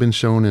 it's only been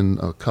shown in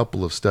a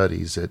couple of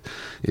studies,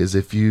 is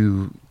if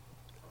you,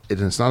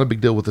 and it's not a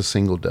big deal with a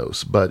single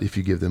dose, but if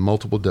you give them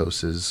multiple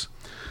doses,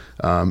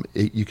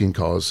 you can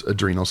cause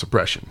adrenal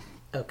suppression.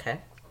 Okay.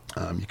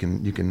 You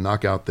can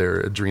knock out their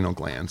adrenal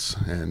glands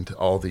and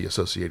all the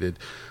associated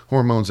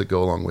hormones that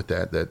go along with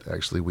that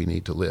actually we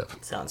need to live.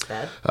 Sounds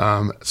bad.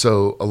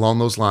 So along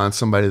those lines,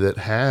 somebody that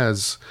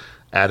has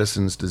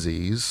Addison's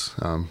disease,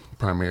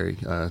 primary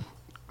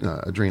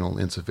adrenal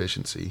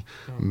insufficiency,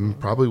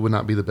 probably would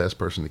not be the best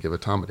person to give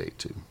etomidate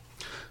to.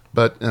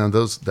 But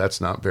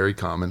that's not very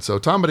common. So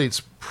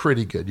etomidate's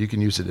pretty good. You can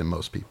use it in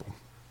most people.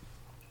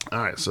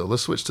 All right, so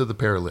let's switch to the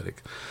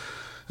paralytic.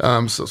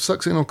 So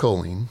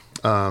succinylcholine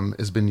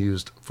has been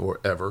used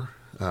forever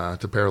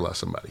to paralyze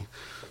somebody.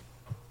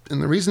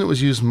 And the reason it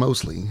was used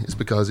mostly is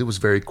because it was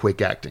very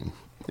quick acting.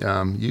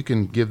 You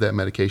can give that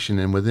medication,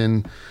 and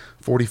within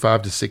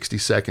 45 to 60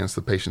 seconds,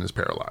 the patient is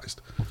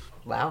paralyzed.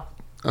 Wow.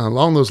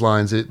 Along those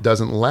lines, it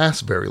doesn't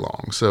last very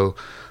long. So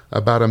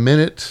about a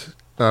minute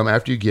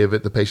after you give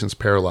it, the patient's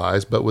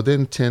paralyzed, but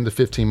within 10 to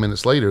 15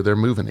 minutes later, they're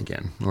moving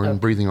again or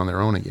breathing on their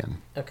own again.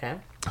 Okay.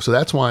 So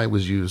that's why it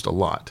was used a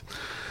lot.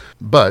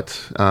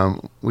 But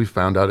we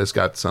found out it's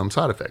got some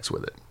side effects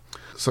with it.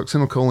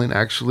 Succinylcholine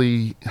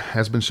actually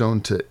has been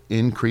shown to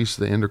increase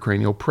the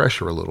intracranial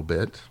pressure a little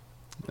bit.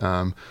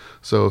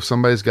 So if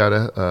somebody's got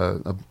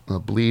a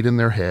bleed in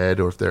their head,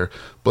 or if their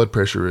blood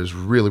pressure is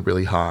really,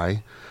 really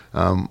high,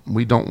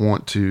 we don't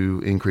want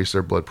to increase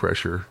their blood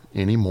pressure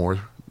any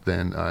more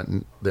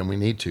than we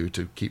need to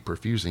keep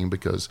perfusing,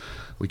 because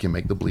we can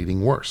make the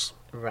bleeding worse.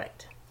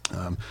 Right.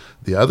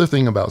 The other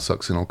thing about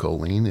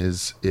succinylcholine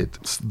is it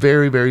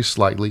very, very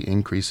slightly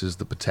increases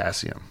the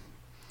potassium.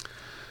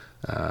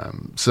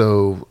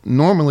 So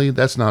normally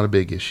that's not a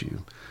big issue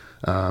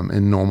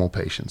in normal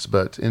patients,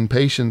 but in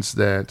patients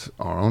that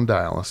are on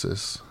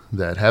dialysis,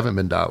 that haven't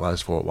been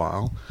dialyzed for a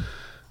while,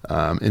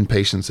 in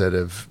patients that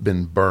have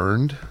been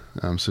burned,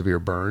 severe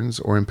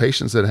burns, or in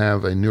patients that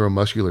have a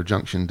neuromuscular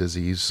junction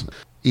disease,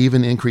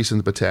 even increasing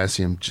the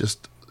potassium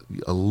just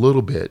a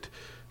little bit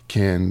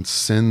can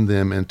send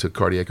them into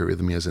cardiac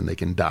arrhythmias, and they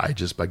can die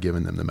just by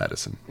giving them the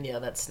medicine. Yeah,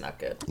 that's not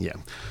good. Yeah.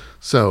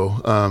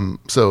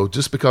 So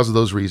just because of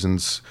those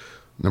reasons,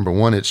 number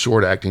one, it's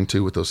short acting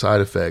too with those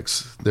side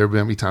effects. There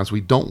have been times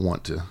we don't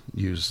want to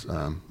use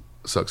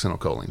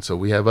succinylcholine. So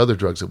we have other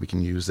drugs that we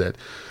can use that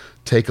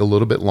take a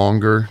little bit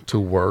longer to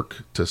work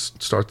to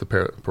start the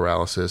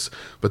paralysis,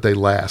 but they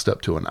last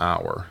up to an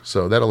hour.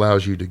 So that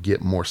allows you to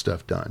get more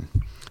stuff done.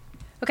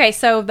 Okay,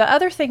 so the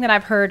other thing that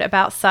I've heard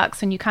about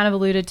sucks, and you kind of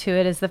alluded to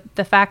it, is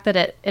the fact that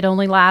it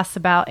only lasts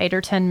about 8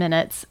 or 10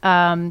 minutes.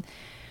 One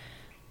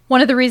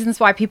of the reasons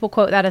why people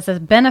quote that as a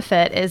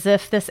benefit is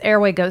if this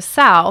airway goes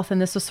south,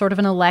 and this was sort of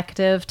an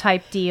elective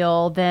type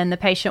deal, then the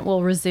patient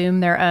will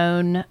resume their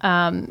own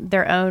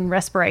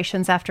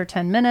respirations after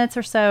 10 minutes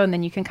or so, and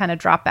then you can kind of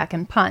drop back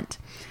and punt.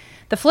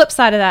 The flip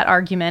side of that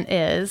argument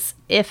is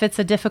if it's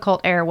a difficult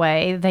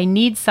airway, they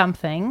need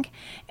something,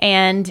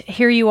 and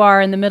here you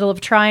are in the middle of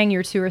trying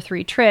your 2 or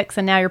 3 tricks,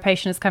 and now your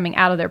patient is coming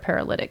out of their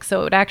paralytic.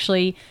 So it would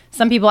actually,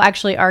 some people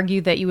actually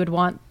argue that you would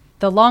want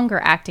the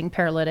longer acting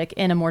paralytic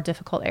in a more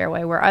difficult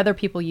airway, where other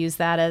people use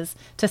that as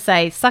to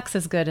say sucks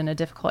is good in a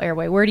difficult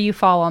airway. Where do you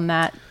fall on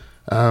that?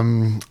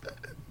 Well,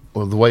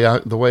 the way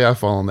I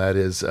fall on that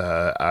is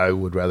I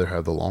would rather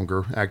have the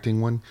longer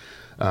acting one.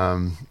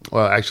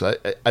 Well, actually,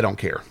 I don't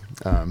care.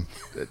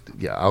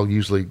 Yeah,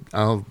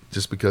 I'll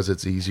just because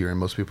it's easier and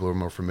most people are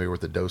more familiar with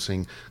the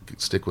dosing,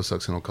 stick with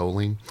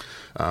succinylcholine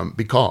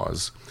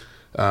because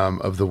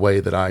of the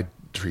way that I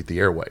treat the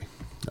airway.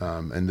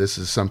 And this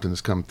is something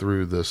that's come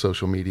through the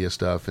social media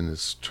stuff and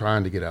is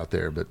trying to get out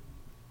there, but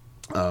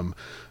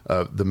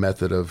the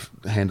method of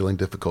handling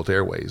difficult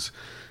airways.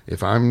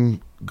 If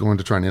I'm going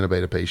to try and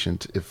intubate a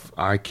patient, if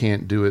I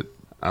can't do it,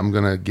 I'm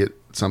going to get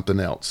something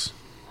else.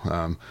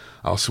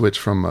 I'll switch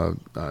from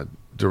a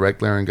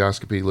direct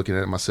laryngoscopy, looking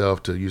at it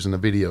myself, to using a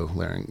video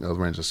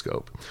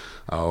laryngoscope.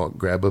 I'll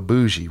grab a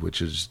bougie,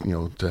 which is,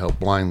 to help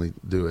blindly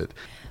do it.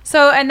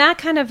 So, and that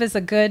kind of is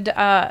a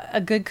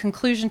good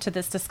conclusion to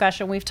this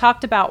discussion. We've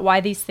talked about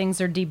why these things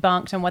are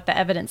debunked and what the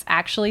evidence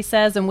actually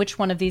says and which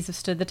one of these have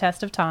stood the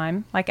test of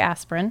time, like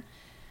aspirin.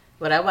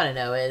 What I want to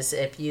know is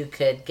if you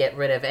could get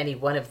rid of any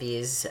one of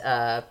these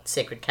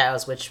sacred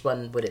cows, which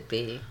one would it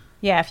be?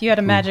 Yeah, if you had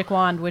a magic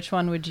wand, which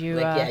one would you...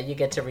 you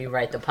get to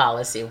rewrite the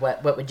policy.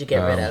 What would you get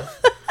rid of?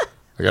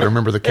 I got to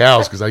remember the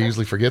cows because I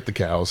usually forget the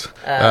cows.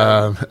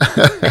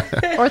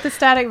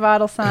 Orthostatic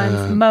vital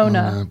signs,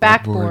 Mona,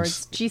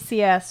 backboards,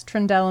 GCS,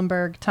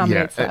 Trendelenburg, Tom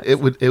Yates. It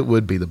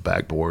would be the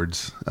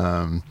backboards.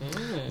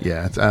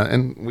 Yeah,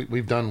 and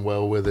we've done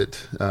well with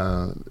it.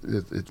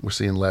 We're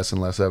seeing less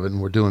and less of it,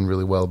 and we're doing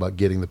really well about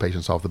getting the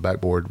patients off the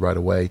backboard right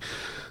away.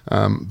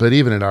 But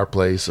even at our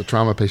place, a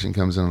trauma patient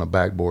comes in on a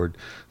backboard,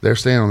 they're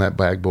staying on that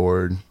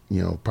backboard,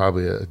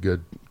 probably a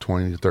good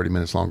 20 to 30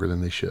 minutes longer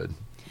than they should.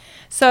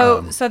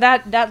 So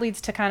that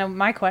leads to kind of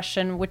my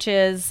question, which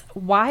is,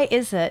 why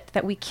is it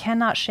that we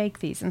cannot shake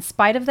these? In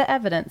spite of the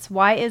evidence,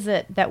 why is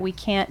it that we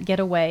can't get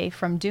away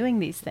from doing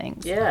these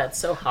things? Yeah, it's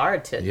so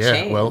hard to change.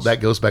 Yeah, well,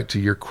 that goes back to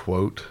your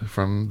quote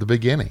from the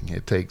beginning.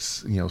 It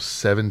takes,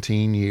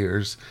 17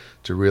 years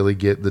to really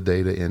get the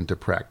data into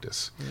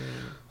practice.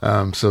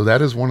 So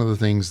that is one of the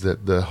things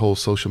that the whole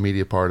social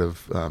media part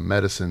of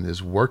medicine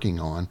is working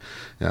on.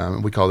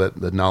 We call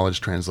that the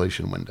knowledge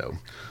translation window.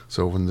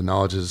 So when the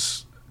knowledge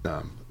is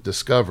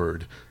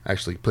discovered,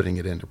 actually putting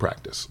it into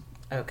practice.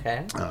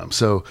 Okay.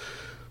 So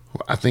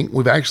I think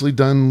we've actually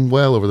done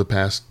well over the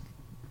past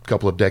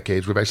couple of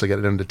decades. We've actually got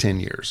it down to 10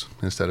 years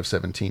instead of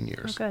 17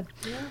 years. Oh, good.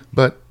 Yeah.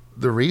 But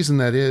the reason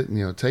that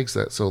it takes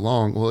that so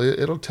long, well,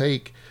 it'll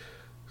take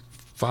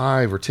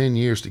 5 or 10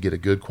 years to get a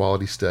good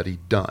quality study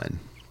done.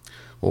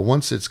 Well,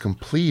 once it's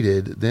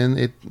completed, then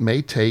it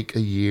may take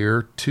 1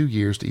 year, 2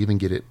 years to even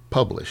get it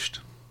published.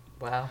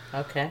 Wow.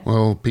 Okay.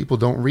 Well, people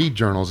don't read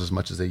journals as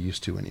much as they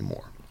used to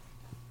anymore.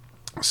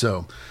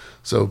 So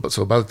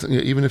by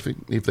the even if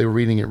they were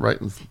reading it right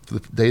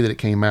the day that it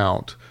came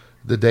out,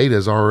 the data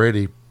is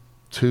already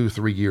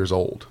 2-3 years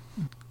old.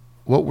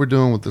 What we're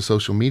doing with the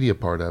social media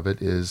part of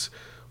it is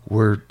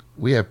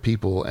we have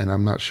people, and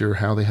I'm not sure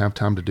how they have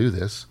time to do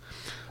this.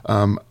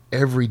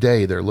 Every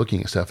day they're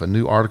looking at stuff. A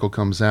new article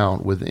comes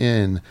out,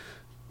 within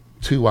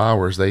 2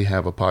 hours they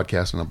have a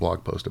podcast and a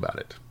blog post about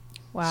it.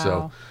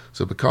 Wow.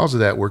 So because of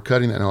that, we're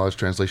cutting that knowledge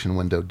translation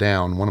window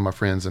down. One of my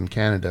friends in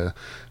Canada,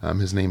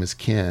 his name is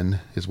Ken.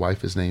 His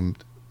wife is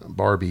named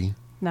Barbie.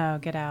 No,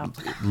 get out.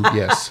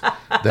 Yes,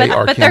 they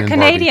are. But Ken they're and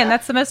Canadian. Barbie.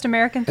 That's the most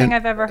American thing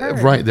I've ever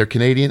heard. Right, they're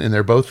Canadian, and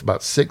they're both about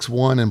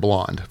 6'1" and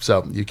blonde.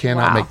 So you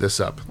cannot make this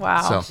up.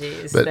 Wow. So,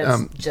 Jeez, but,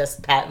 that's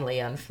just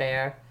patently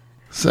unfair.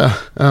 So,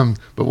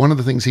 but one of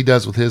the things he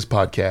does with his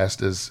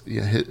podcast is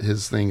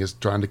his thing is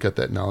trying to cut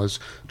that knowledge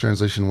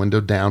translation window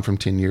down from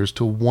 10 years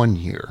to 1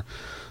 year.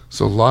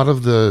 So a lot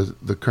of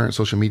the current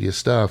social media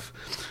stuff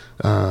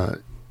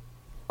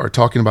are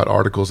talking about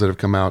articles that have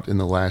come out in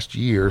the last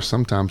year,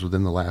 sometimes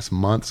within the last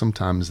month,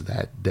 sometimes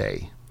that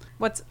day.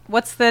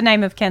 What's the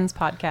name of Ken's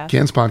podcast?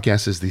 Ken's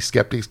podcast is The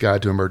Skeptic's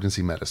Guide to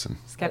Emergency Medicine.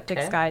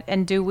 Skeptic's Guide.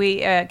 And do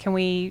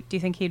you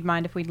think he'd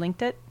mind if we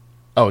linked it?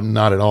 Oh,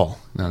 not at all.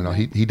 No.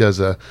 He does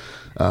a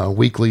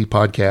weekly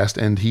podcast,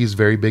 and he's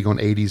very big on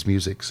 80s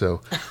music.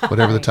 So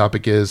whatever the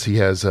topic is, he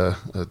has a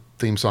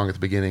theme song at the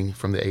beginning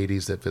from the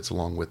 80s that fits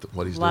along with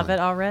what he's doing. Love it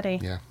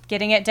already. Yeah.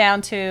 Getting it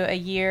down to a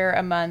year,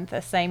 a month,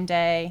 a same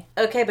day.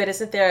 Okay, but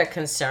isn't there a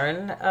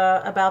concern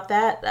about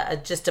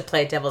that? Just to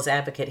play devil's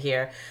advocate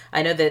here,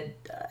 I know that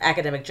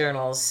academic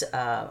journals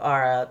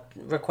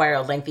require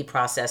a lengthy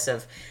process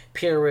of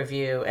peer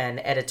review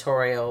and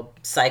editorial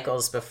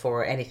cycles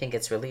before anything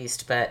gets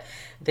released, but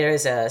there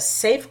is a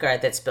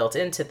safeguard that's built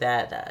into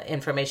that.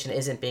 Information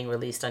isn't being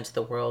released onto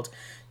the world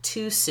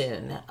too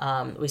soon.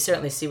 We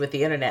certainly see with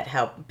the internet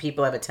how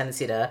people have a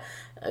tendency to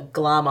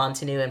glom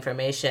onto new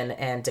information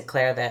and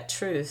declare that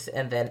truth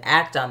and then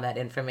act on that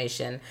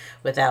information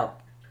without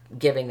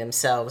giving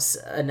themselves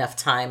enough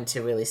time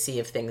to really see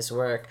if things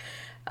work.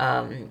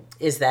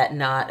 Is that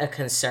not a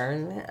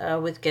concern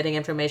with getting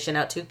information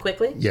out too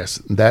quickly?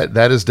 Yes,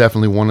 that is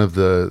definitely one of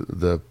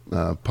the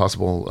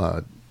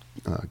possible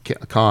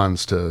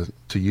cons to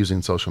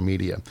using social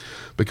media,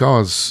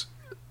 because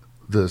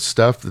the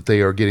stuff that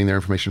they are getting their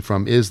information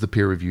from is the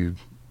peer-reviewed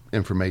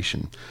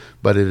information,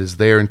 but it is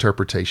their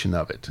interpretation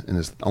of it, and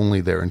it's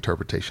only their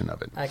interpretation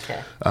of it.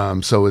 Okay.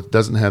 So it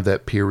doesn't have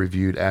that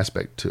peer-reviewed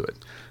aspect to it.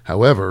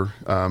 However,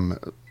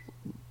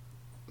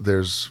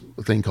 there's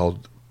a thing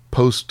called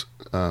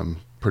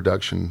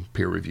post-production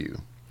peer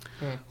review.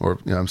 Or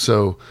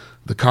so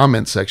the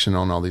comment section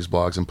on all these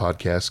blogs and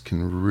podcasts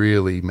can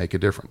really make a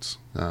difference.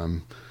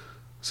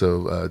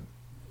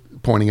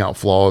 Pointing out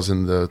flaws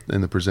in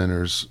the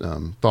presenter's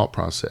thought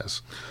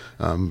process,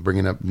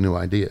 bringing up new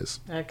ideas.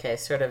 Okay,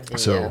 sort of the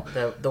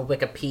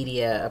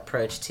Wikipedia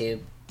approach to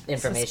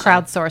information. This is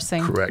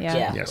crowdsourcing. Correct.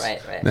 Yeah, Yes.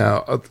 right.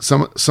 Now,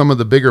 some of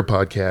the bigger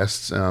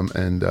podcasts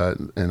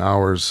and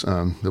ours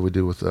that we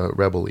do with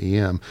Rebel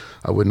EM,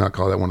 I would not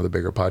call that one of the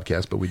bigger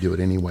podcasts, but we do it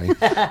anyway.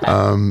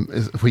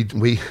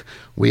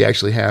 We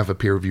actually have a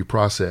peer review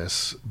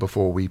process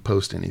before we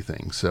post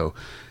anything. So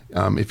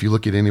if you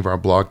look at any of our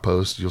blog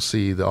posts, you'll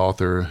see the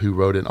author who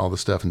wrote it and all the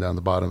stuff, and down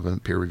the bottom of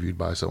it, peer reviewed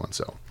by so and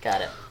so.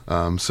 Got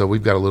it. So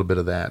we've got a little bit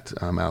of that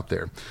out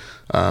there.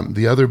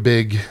 The other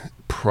big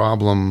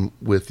problem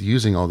with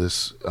using all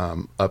this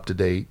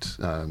up-to-date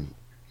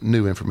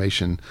new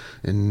information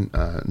and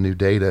new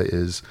data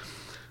is,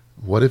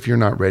 what if you're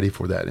not ready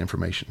for that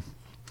information?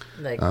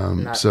 Like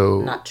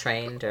not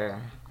trained,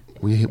 or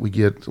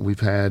we've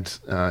had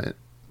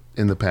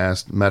in the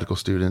past medical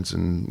students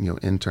and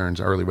interns,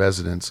 early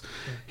residents,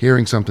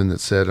 hearing something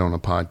that's said on a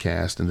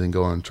podcast and then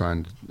going and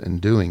trying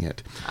and doing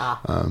it.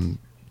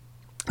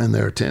 And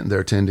their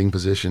attending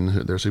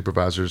physician, their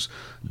supervisors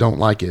don't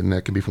like it, and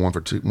that can be for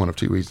one of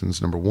two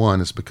reasons. Number one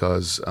is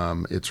because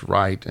it's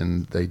right,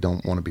 and they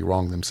don't want to be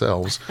wrong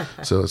themselves,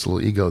 so it's a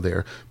little ego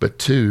there. But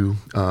two,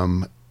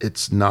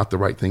 it's not the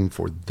right thing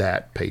for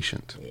that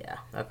patient. Yeah.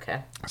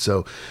 Okay.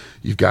 So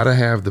you've got to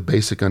have the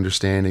basic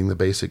understanding, the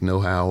basic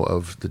know-how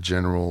of the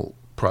general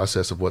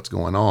process of what's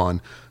going on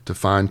to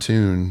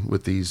fine-tune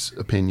with these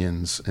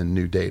opinions and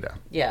new data.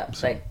 Yeah,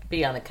 like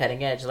be on the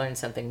cutting edge, learn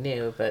something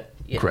new, but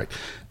correct.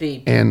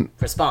 Be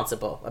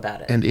responsible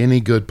about it. And any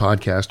good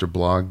podcast or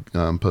blog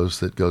post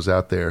that goes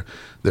out there,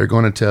 they're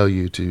going to tell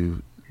you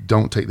to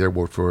don't take their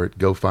word for it.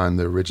 Go find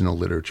the original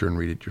literature and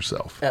read it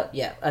yourself. Oh,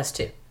 yeah, us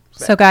too.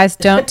 So guys,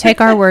 don't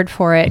take our word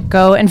for it.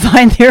 Go and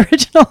find the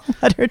original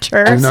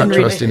literature. Do not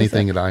trust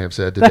anything that I have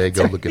said today.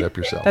 Go look it up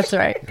yourself. That's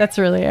right. That's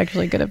really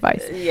actually good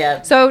advice.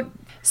 Yeah.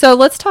 So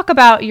let's talk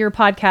about your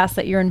podcast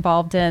that you're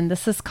involved in.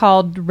 This is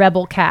called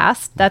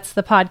Rebelcast. That's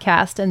the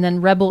podcast. And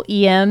then Rebel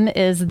EM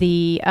is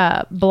the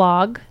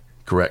blog.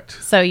 Correct.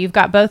 So you've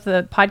got both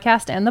the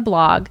podcast and the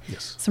blog.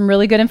 Yes. Some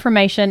really good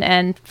information.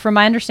 And from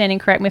my understanding,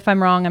 correct me if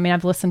I'm wrong, I mean,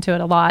 I've listened to it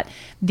a lot.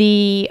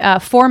 The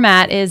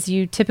format is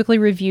you typically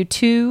review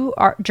two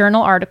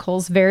journal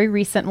articles, very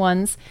recent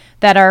ones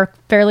that are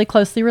fairly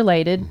closely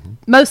related,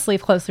 mostly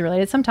closely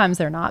related. Sometimes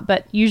they're not,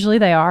 but usually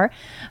they are.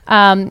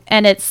 And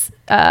it's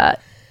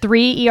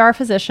 3 ER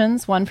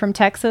physicians, one from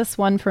Texas,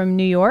 one from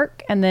New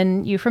York, and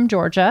then you from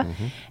Georgia.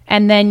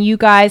 And then you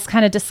guys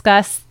kind of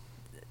discuss,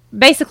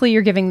 basically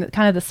you're giving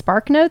kind of the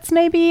spark notes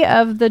maybe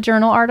of the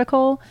journal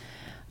article.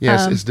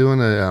 Yes, it's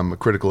doing a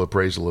critical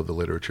appraisal of the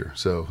literature.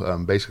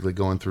 So basically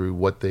going through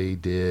what they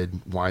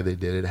did, why they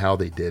did it, how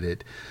they did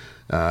it,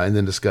 and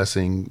then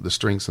discussing the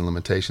strengths and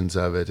limitations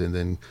of it, and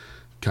then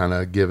kind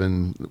of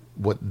given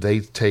what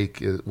they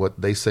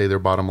say their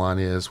bottom line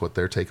is, what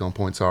their take-home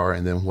points are,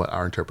 and then what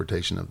our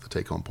interpretation of the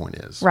take-home point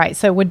is. Right.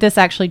 So would this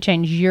actually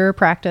change your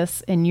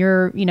practice in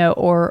your,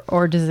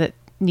 or does it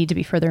need to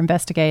be further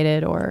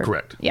investigated? Or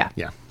correct. Yeah.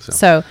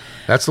 So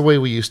that's the way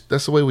we used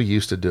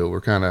to do it. We're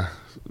kind of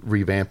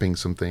revamping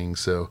some things.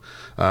 So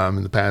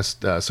in the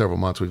past several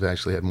months, we've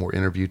actually had more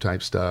interview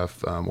type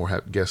stuff, or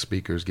have guest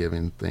speakers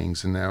giving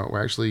things, and now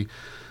we're actually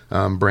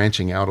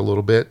branching out a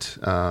little bit.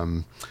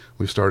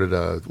 We've started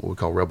what we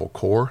call Rebel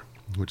Core,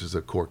 which is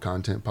a core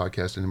content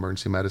podcast in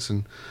emergency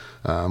medicine,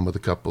 with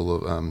a couple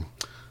of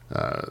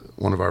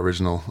one of our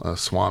original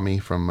Swami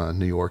from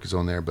New York is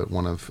on there, but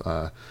one of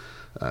a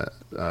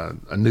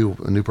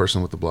new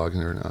person with the blog,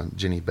 and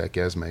Jenny Beck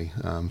Esme.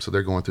 So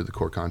they're going through the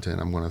core content.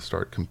 I'm going to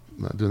start doing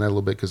that a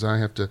little bit because I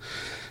have to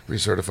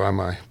recertify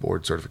my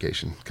board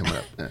certification coming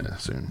up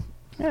soon.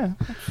 Yeah.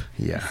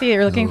 Yeah. See,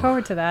 you're looking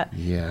forward to that.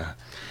 Yeah.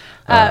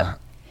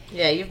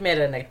 Yeah, you've made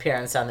an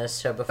appearance on this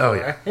show before. Oh,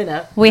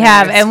 yeah. We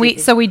have, and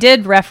we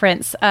did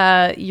reference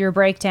your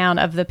breakdown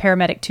of the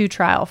Paramedic 2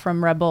 trial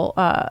from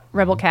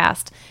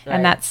Rebelcast,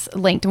 and that's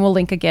linked, and we'll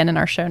link again in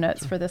our show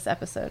notes for this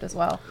episode as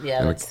well.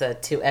 Yeah, that's the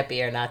to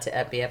epi or not to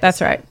epi episode.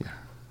 That's right.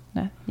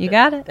 No, you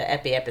got it. The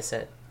epi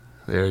episode.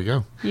 There you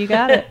go. You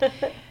got it.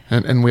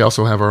 And we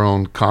also have our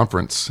own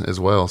conference as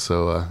well.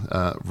 So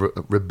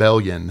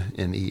Rebellion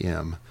in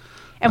EM.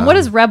 And what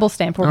does Rebel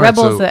stand for?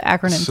 Rebel is the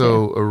acronym.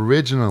 So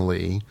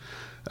originally,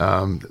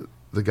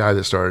 the guy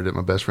that started it,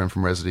 my best friend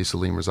from Residy,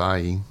 Salim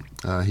Razai,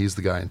 he's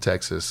the guy in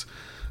Texas,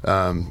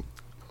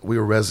 we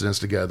were residents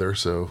together,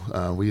 so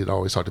we had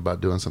always talked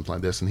about doing something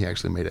like this, and he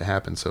actually made it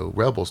happen. So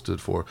REBEL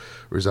stood for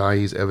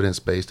Rezai's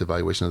Evidence-Based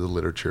Evaluation of the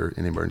Literature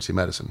in Emergency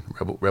Medicine,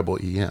 REBEL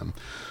EM.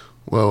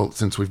 Well,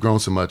 since we've grown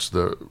so much,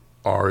 the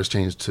R has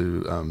changed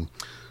to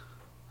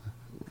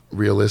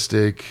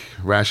realistic,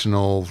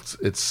 rational.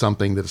 It's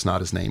something that's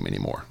not his name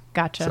anymore.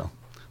 Gotcha. So,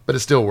 but it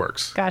still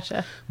works.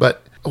 Gotcha.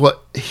 But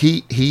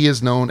he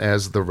is known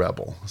as the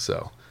Rebel.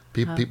 So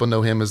people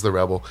know him as the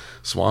Rebel.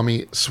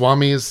 Swami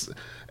is,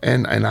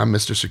 and I'm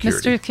Mr.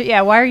 Security.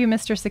 Why are you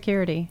Mr.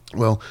 Security?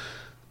 Well,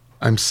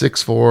 I'm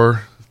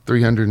 6'4",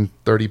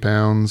 330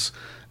 pounds,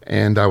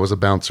 and I was a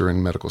bouncer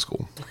in medical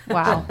school.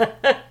 Wow.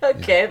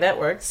 Okay, that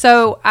works.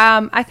 So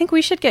I think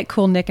we should get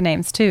cool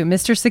nicknames too.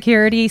 Mr.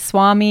 Security,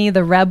 Swami,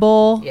 the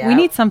Rebel. Yeah. We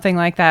need something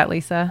like that,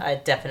 Lisa. I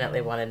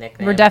definitely want a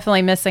nickname. We're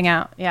definitely missing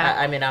out. Yeah.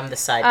 I mean, I'm the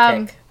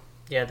sidekick.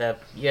 You're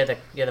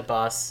the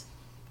boss.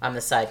 I'm the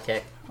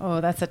sidekick.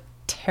 Oh, that's a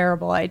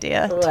terrible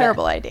idea. What?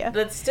 Terrible idea.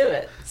 Let's do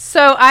it.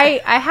 So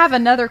I have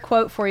another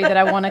quote for you that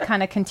I want to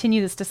kind of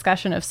continue this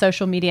discussion of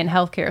social media and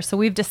healthcare. So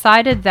we've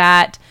decided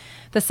that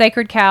the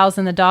sacred cows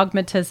and the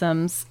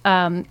dogmatisms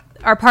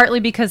are partly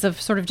because of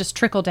sort of just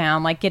trickle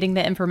down, like getting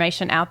the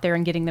information out there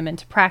and getting them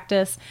into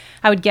practice.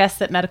 I would guess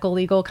that medical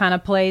legal kind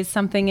of plays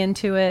something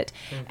into it.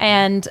 Mm-hmm.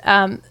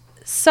 And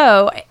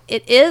so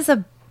it is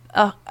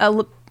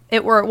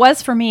it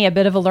was for me a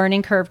bit of a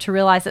learning curve to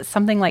realize that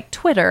something like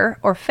Twitter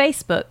or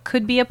Facebook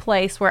could be a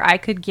place where I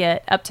could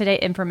get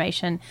up-to-date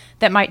information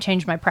that might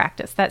change my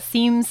practice. That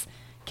seems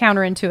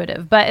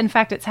counterintuitive, but in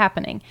fact it's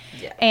happening.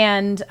 Yeah.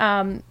 And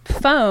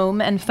foam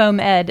and foam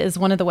ed is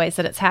one of the ways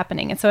that it's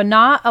happening. And so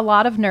not a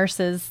lot of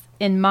nurses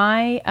in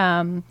my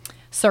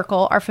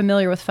circle are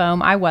familiar with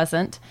foam. I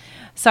wasn't.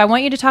 So I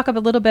want you to talk a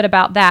little bit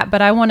about that,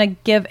 but I want to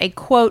give a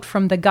quote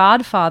from the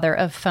godfather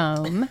of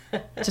foam.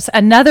 Just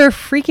another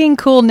freaking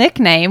cool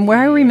nickname.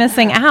 Where are we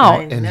missing out?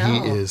 And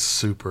he is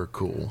super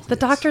cool. The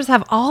doctors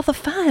have all the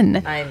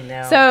fun. I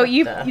know. So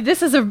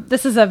this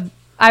is a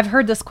I've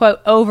heard this quote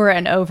over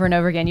and over and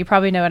over again. You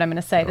probably know what I'm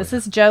going to say. This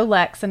is Joe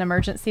Lex, an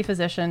emergency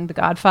physician, the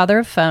godfather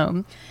of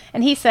foam.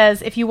 And he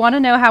says, if you want to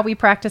know how we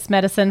practiced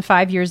medicine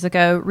 5 years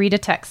ago, read a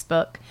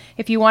textbook.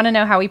 If you want to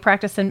know how we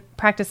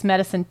practice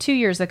medicine 2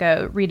 years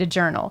ago, read a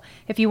journal.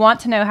 If you want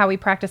to know how we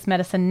practice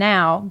medicine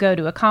now, go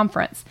to a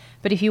conference.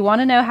 But if you want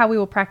to know how we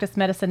will practice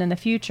medicine in the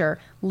future,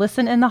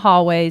 listen in the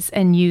hallways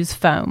and use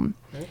foam.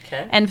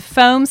 Okay. And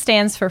foam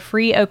stands for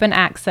free open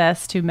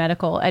access to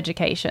medical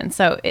education.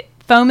 So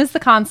foam is the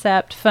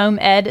concept. Foam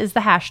ed is the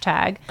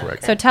hashtag.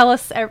 Correct. So tell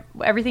us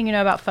everything you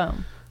know about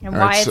foam and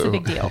why it's a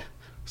big deal.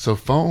 So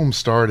foam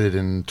started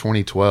in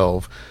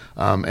 2012,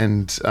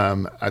 and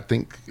I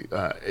think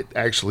it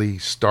actually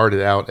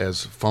started out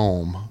as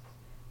foam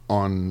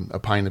on a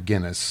pint of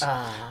Guinness,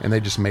 and they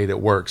just made it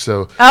work.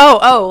 So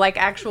like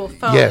actual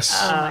foam. Yes,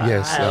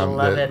 yes. I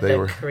love it. They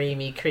were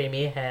creamy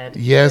head.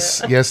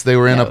 Yes, yes. They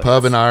were in a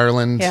pub in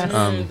Ireland.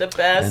 Yes. The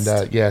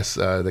best.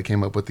 And they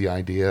came up with the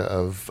idea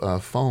of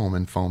foam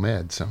and foam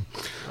ed.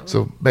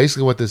 So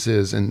basically, what this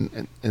is,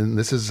 and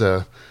this is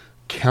a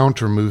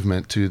counter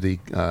movement to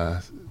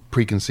the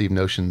preconceived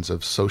notions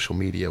of social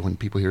media. When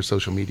people hear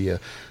social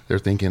media, they're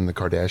thinking the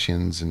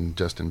Kardashians and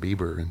Justin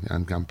Bieber,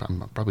 and I'm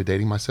probably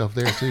dating myself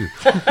there too.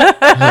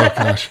 Oh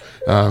gosh,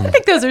 I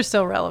think those are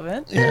still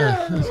relevant.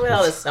 Yeah,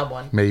 well, as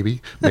someone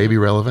maybe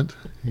relevant.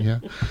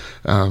 Yeah.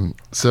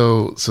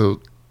 So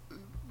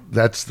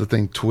that's the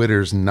thing.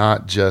 Twitter's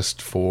not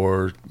just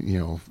for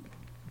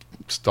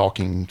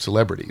stalking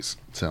celebrities.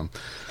 So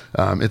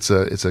it's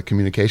a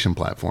communication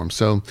platform.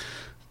 So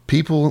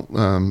people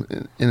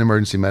in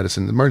emergency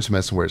medicine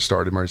where it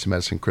started, emergency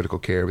medicine, critical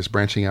care, was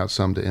branching out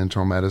some to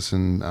internal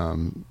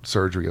medicine,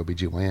 surgery,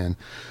 OBGYN,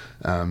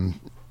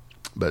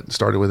 but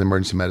started with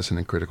emergency medicine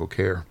and critical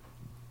care.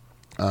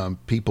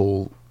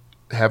 People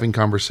having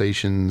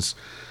conversations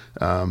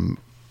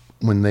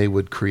when they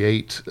would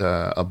create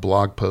a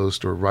blog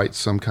post or write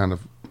some kind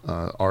of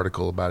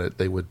article about it,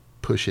 they would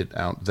push it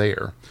out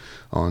there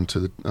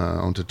onto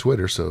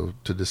Twitter, so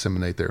to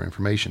disseminate their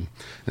information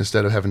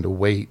instead of having to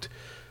wait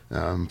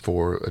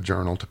for a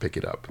journal to pick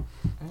it up.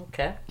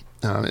 Okay.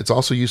 It's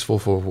also useful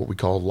for what we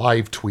call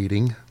live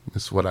tweeting.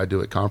 This is what I do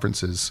at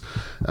conferences.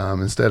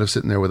 Instead of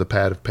sitting there with a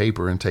pad of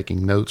paper and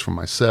taking notes for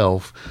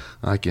myself,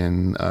 I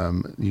can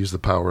use the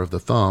power of the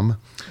thumb,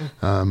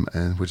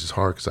 and which is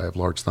hard because I have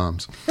large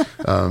thumbs,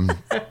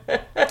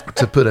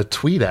 to put a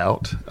tweet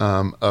out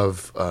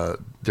of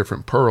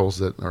different pearls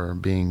that are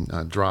being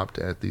dropped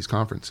at these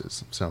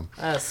conferences. So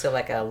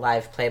like a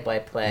live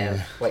play-by-play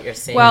of what you're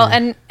seeing. Well,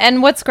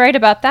 and what's great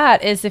about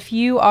that is if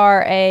you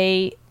are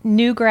a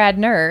new grad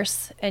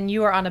nurse and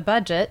you are on a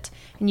budget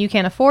and you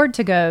can't afford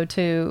to go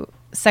to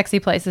sexy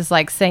places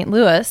like St.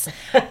 Louis,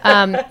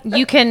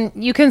 you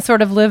can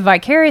sort of live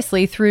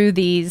vicariously through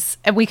these,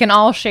 and we can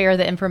all share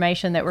the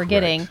information that we're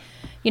getting.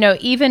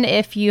 even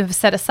if you have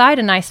set aside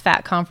a nice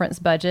fat conference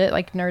budget,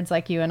 like nerds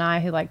like you and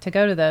I who like to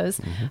go to those,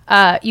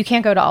 you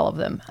can't go to all of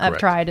them. I've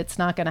tried. It's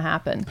not going to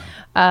happen.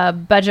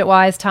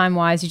 Budget-wise,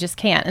 time-wise, you just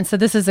can't. And so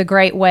this is a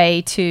great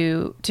way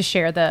to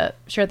share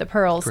the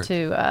pearls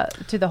to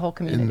the whole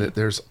community. And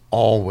there's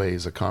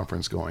always a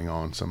conference going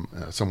on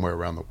somewhere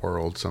around the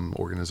world. Some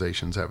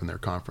organizations having their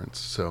conference.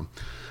 So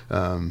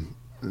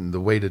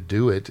the way to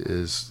do it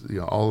is,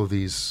 all of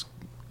these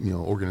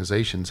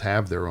organizations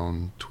have their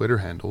own Twitter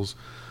handles.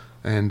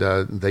 And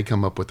they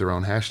come up with their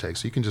own hashtag.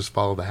 So you can just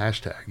follow the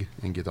hashtag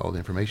and get all the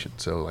information.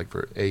 So like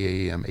for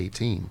AAM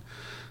 18,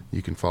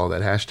 you can follow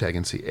that hashtag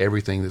and see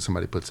everything that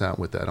somebody puts out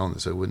with that on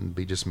it. So it wouldn't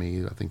be just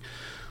me. I think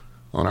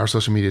on our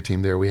social media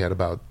team there, we had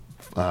about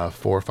 4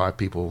 or 5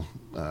 people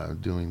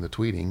doing the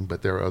tweeting,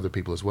 but there are other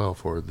people as well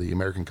for the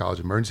American College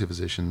of Emergency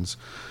Physicians,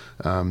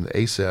 the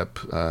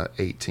ACEP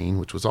 18,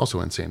 which was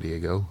also in San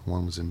Diego.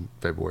 One was in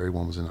February,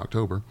 one was in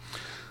October.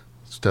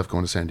 It's tough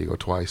going to San Diego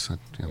twice.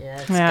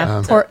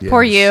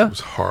 Poor you. It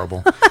was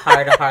horrible.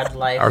 hard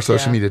life. Our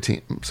social media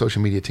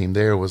team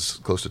there was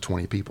close to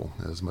 20 people.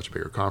 It was a much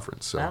bigger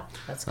conference. So, wow,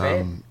 that's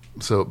great.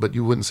 But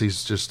you wouldn't see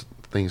just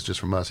things just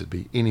from us. It'd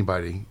be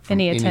anybody from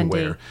Any attendee,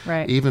 anywhere.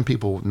 right? Even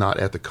people not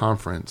at the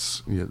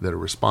conference that are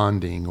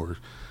responding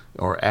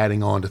or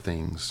adding on to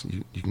things.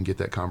 You can get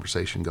that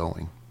conversation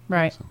going.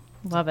 Right. So.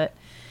 Love it.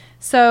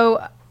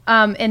 So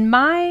in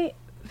my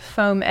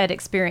foam ed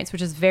experience,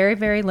 which is very,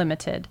 very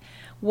limited,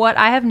 what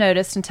I have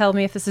noticed, and tell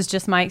me if this is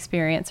just my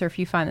experience or if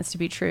you find this to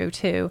be true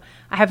too,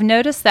 I have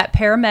noticed that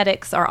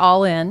paramedics are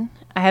all in.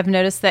 I have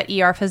noticed that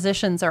ER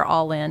physicians are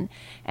all in.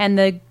 And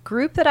the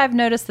group that I've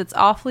noticed that's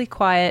awfully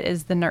quiet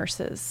is the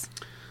nurses.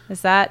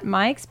 Is that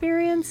my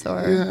experience?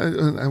 Or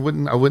yeah, I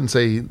wouldn't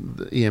say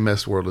the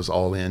EMS world is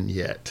all in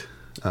yet.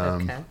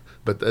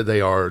 But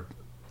they are.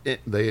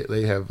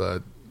 They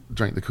have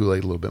drank the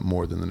Kool-Aid a little bit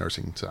more than the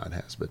nursing side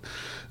has. But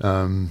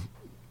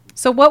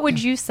so what would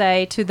you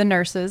say to the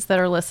nurses that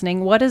are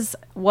listening?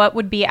 What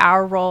would be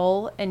our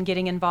role in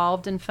getting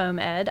involved in foam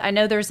ed? I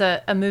know there's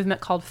a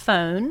movement called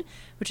PHONE,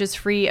 which is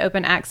free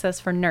open access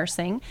for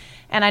nursing.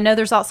 And I know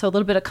there's also a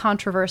little bit of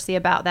controversy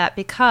about that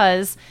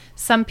because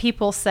some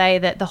people say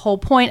that the whole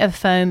point of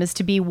foam is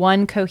to be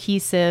one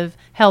cohesive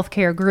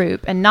healthcare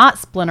group and not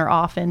splinter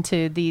off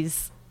into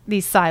these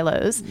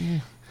silos.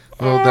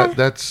 Well,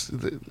 that's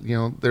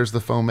there's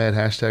the foam ed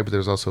hashtag, but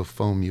there's also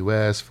foam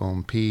US,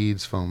 foam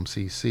peds, foam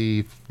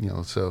CC,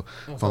 so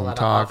foam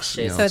talks.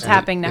 So it's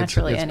happening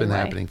naturally. It's been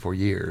happening for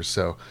years.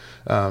 So,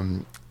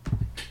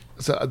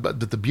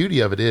 but the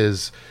beauty of it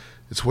is,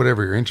 it's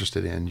whatever you're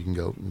interested in, you can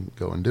go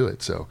and do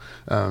it. So,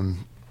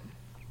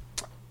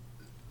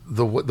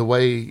 the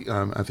way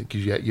I think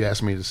you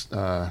asked me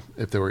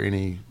if there were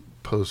any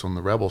posts on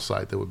the Rebel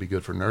site that would be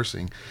good for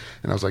nursing,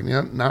 and I was like,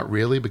 yeah, not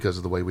really, because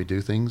of the way we do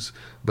things,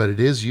 but it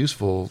is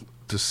useful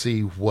to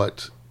see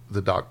what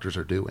the doctors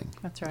are doing.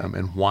 That's right.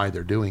 And why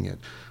they're doing it,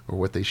 or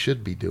what they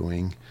should be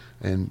doing,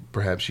 and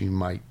perhaps you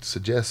might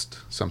suggest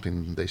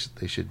something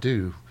they should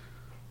do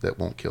that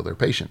won't kill their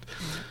patient.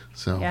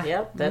 So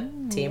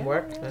that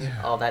teamwork and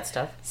all that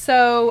stuff.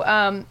 So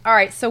all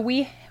right, so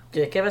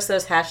give us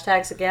those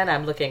hashtags again.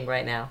 I'm looking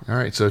right now. All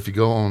right, so if you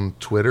go on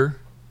Twitter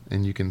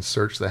and you can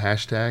search the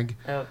hashtag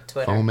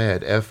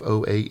FOAMED,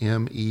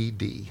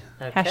 FOAMED.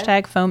 Okay.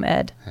 Hashtag foam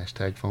ed.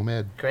 Hashtag foam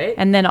ed. Great.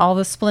 And then all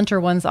the splinter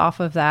ones off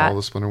of that. All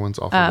the splinter ones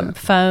off of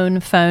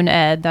that. Phone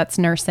ed, that's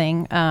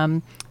nursing.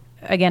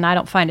 Again, I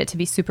don't find it to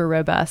be super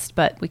robust,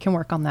 but we can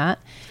work on that.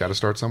 It's got to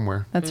start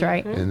somewhere. That's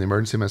right. And the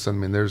emergency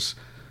medicine, there's,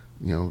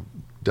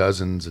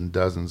 dozens and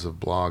dozens of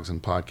blogs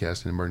and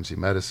podcasts in emergency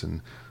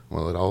medicine.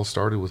 Well, it all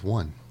started with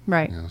one.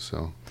 Right.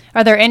 So,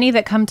 are there any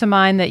that come to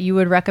mind that you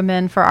would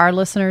recommend for our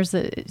listeners,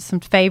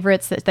 some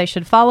favorites that they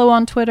should follow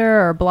on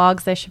Twitter or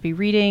blogs they should be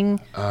reading?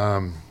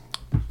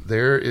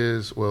 There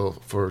is,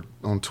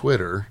 on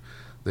Twitter,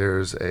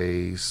 there's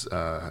a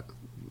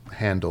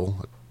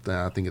handle,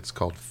 I think it's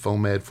called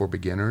FOAMED for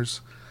Beginners.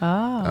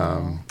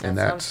 Oh. And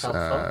that's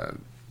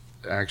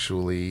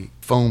actually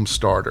Foam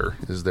Starter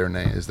is their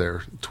name, is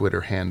their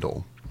Twitter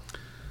handle.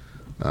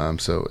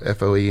 So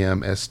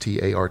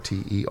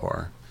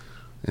FOEMSTARTER.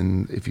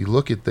 And if you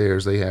look at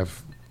theirs, they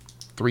have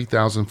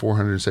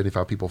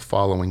 3,475 people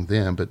following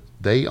them, but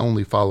they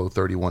only follow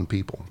 31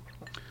 people.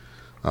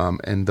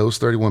 And those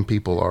 31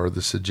 people are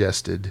the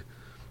suggested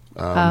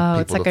people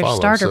it's like to follow.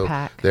 A starter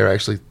pack. There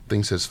actually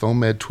things says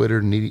FOAMED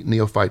Twitter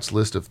Neophytes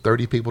list of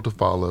 30 people to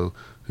follow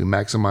who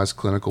maximize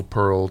clinical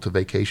pearl to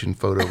vacation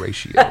photo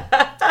ratio.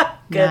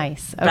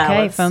 Nice. Okay,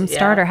 balance. Foam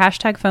Starter.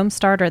 Hashtag Foam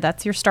Starter.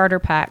 That's your starter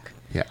pack.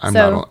 Yeah, I'm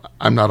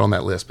not on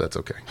that list, but that's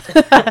okay.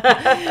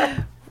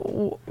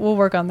 We'll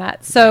work on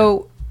that.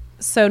 So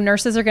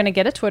nurses are going to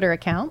get a Twitter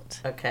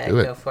account. Okay,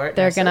 go for it.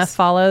 They're going to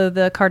follow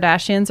the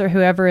Kardashians or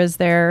whoever is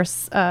their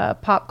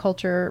pop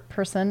culture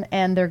person,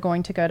 and they're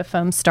going to go to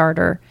Foam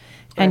Starter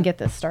and get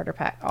this starter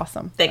pack.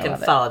 Awesome. They can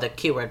follow the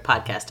Keyword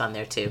Podcast on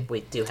there too.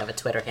 We do have a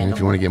Twitter handle. And if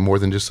you want to get more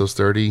than just those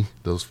 30,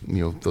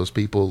 those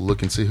people,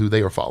 look and see who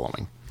they are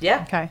following.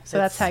 Yeah. Okay, so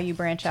that's how you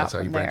branch out. That's how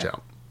you branch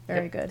out.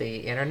 Very good.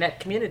 The internet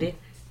community.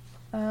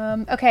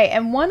 Okay,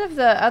 and one of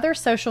the other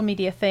social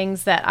media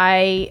things that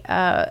I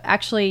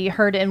actually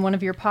heard in one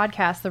of your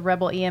podcasts, the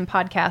Rebel EM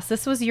podcast,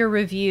 this was your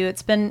review.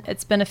 It's been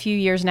a few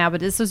years now,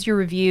 but this was your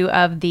review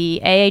of the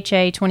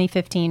AHA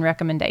 2015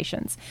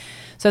 recommendations.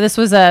 So this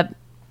was a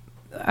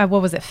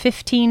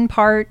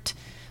 15-part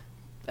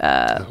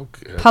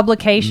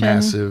publication,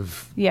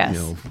 massive,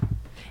 yes.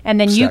 And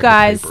then you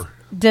guys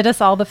did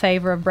us all the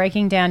favor of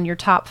breaking down your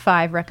top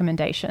 5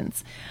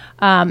 recommendations.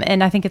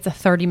 And I think it's a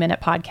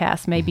 30-minute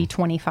podcast, maybe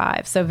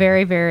 25. So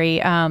very, very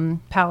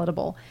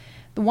palatable.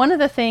 One of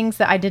the things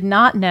that I did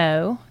not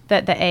know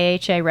that the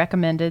AHA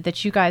recommended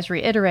that you guys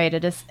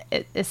reiterated is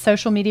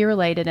social media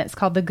related, and it's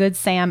called the Good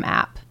Sam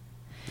app.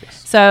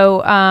 Yes.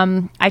 So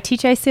I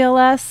teach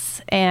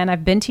ACLS, and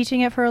I've been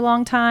teaching it for a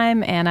long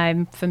time, and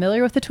I'm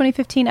familiar with the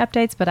 2015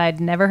 updates, but I'd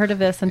never heard of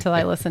this until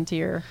I listened to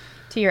your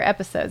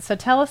episode. So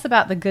tell us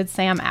about the Good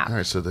Sam app. All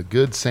right, so the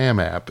Good Sam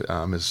app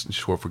is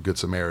short for Good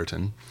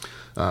Samaritan.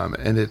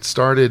 And it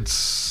started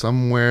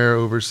somewhere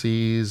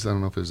overseas. I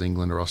don't know if it was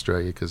England or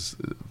Australia because,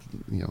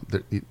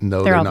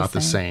 they're not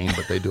the same,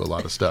 but they do a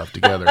lot of stuff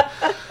together.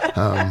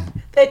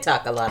 They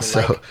talk a lot.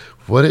 So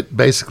what it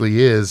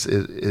basically is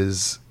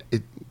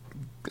it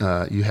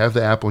you have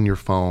the app on your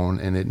phone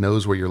and it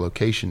knows where your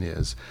location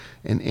is.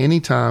 And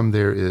anytime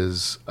there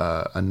is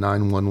a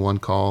 911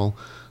 call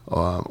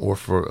or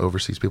for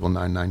overseas people,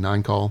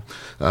 999 call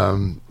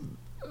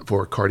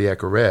for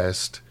cardiac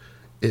arrest,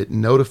 it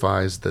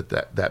notifies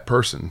that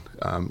person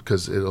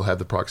because it'll have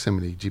the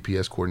proximity,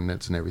 GPS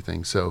coordinates and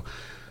everything. So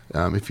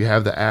if you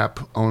have the app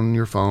on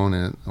your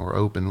phone or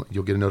open,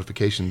 you'll get a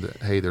notification that,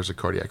 hey, there's a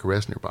cardiac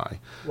arrest nearby.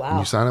 Wow. And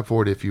you sign up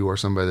for it if you are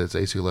somebody that's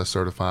ACLS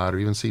certified or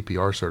even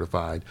CPR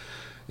certified.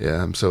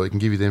 So it can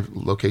give you the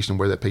location of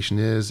where that patient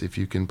is if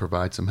you can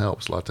provide some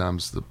help. So a lot of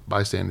times the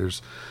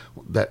bystanders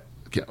that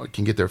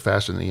can get there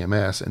faster than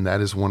EMS, and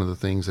that is one of the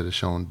things that has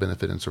shown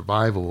benefit in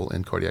survival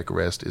in cardiac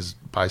arrest is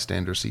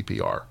bystander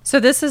CPR. So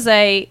this is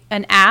an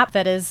app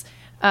that is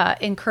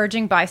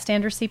encouraging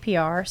bystander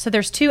CPR. So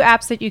there's 2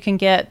 apps that you can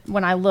get.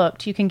 When I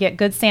looked, you can get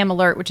Good Sam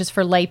Alert, which is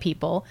for lay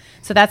people.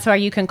 So that's why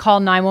you can call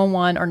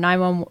 911 or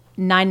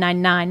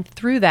 999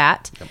 through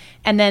that. Yep.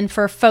 And then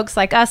for folks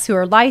like us who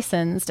are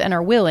licensed and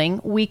are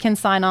willing, we can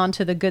sign on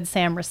to the Good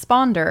Sam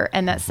Responder,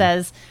 and that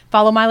says,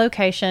 follow my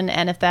location,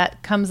 and if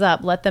that comes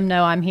up, let them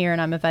know I'm here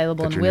and I'm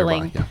available and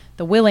willing, nearby, yeah.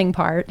 The willing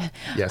part,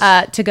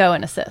 yes. To go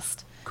and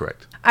assist.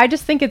 Correct. I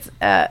just think it's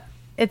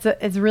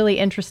really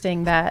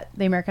interesting that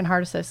the American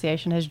Heart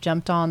Association has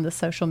jumped on the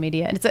social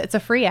media, and it's a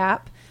free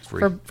app.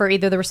 For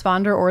either the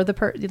responder or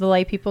the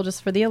lay people,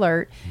 just for the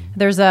alert. Mm-hmm.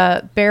 There's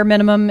a bare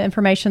minimum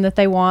information that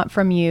they want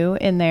from you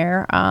in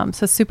there,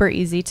 so super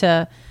easy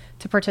to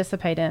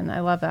participate in. I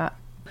love that.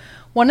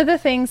 One of the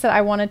things that I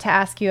wanted to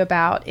ask you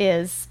about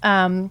is,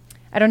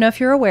 I don't know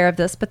if you're aware of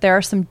this, but there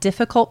are some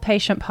difficult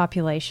patient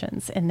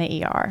populations in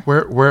the ER.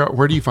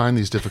 Where do you find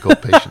these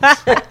difficult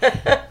patients?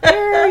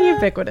 They're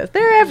ubiquitous.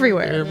 They're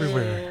everywhere. They're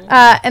everywhere.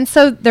 And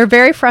so they're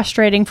very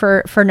frustrating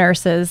for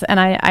nurses, and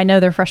I know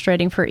they're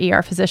frustrating for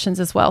ER physicians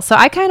as well. So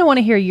I kind of want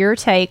to hear your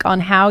take on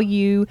how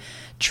you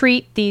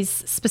treat these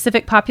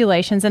specific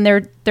populations, and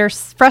they're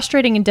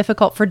frustrating and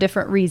difficult for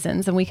different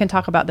reasons, and we can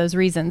talk about those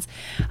reasons.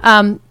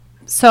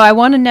 So I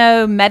want to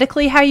know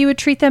medically how you would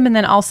treat them, and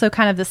then also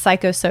kind of the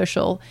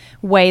psychosocial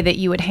way that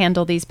you would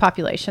handle these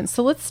populations.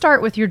 So let's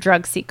start with your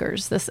drug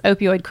seekers, this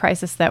opioid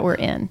crisis that we're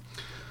in.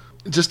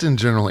 Just in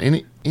general,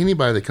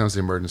 anybody that comes to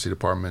the emergency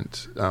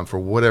department for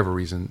whatever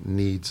reason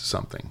needs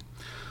something.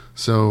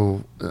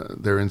 So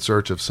they're in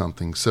search of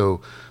something. So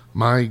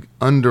my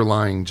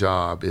underlying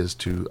job is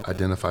to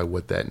identify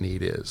what that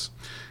need is.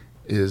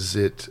 Is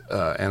it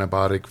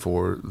antibiotic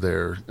for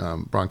their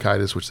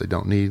bronchitis, which they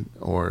don't need,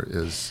 or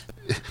is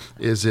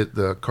it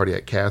the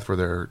cardiac cath for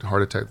their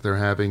heart attack they're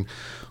having,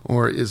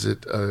 or is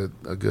it a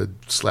good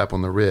slap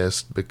on the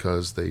wrist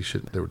because they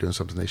were doing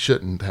something they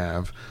shouldn't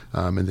have,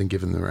 and then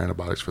giving them their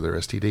antibiotics for their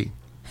STD?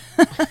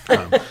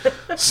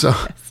 So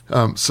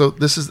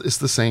it's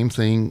the same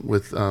thing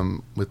with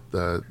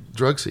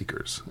drug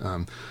seekers.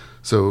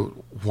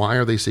 So why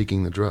are they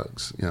seeking the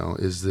drugs?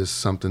 Is this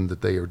something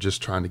that they are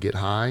just trying to get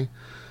high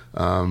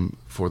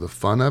for the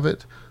fun of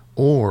it,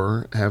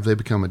 or have they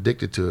become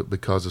addicted to it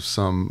because of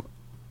some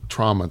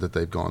trauma that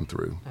they've gone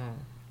through?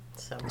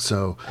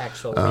 So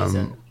actual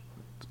reason.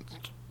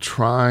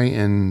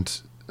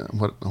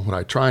 What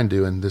I try and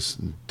do, and this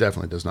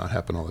definitely does not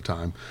happen all the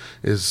time,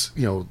 is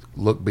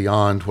look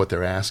beyond what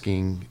they're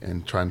asking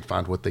and try and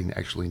find what they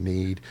actually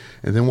need,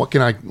 and then what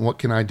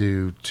can I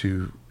do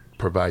to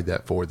provide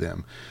that for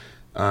them?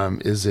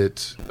 Is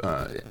it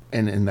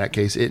and in that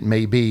case it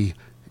may be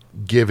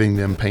giving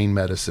them pain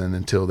medicine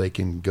until they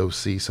can go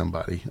see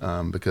somebody,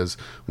 because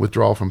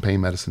withdrawal from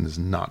pain medicine is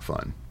not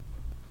fun.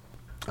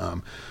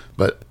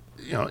 But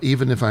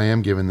even if I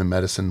am giving them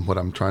medicine, what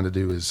I'm trying to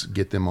do is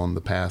get them on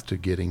the path to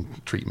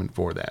getting treatment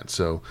for that.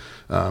 So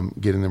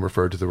getting them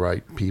referred to the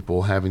right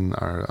people, having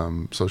our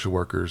social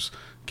workers,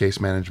 case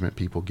management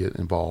people get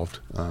involved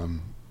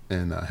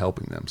in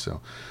helping them.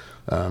 So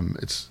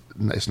It's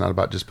not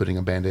about just putting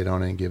a Band-Aid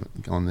on it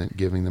and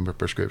giving them a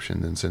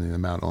prescription and sending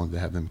them out only to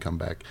have them come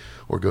back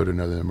or go to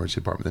another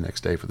emergency department the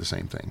next day for the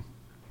same thing.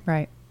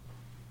 Right.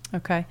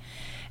 Okay.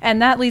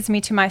 And that leads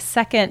me to my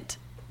second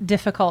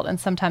difficult and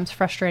sometimes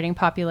frustrating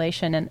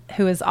population, and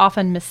who is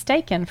often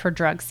mistaken for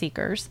drug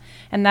seekers,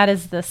 and that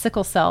is the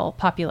sickle cell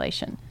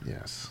population.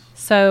 Yes.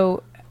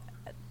 So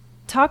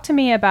talk to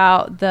me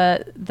about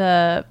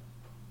the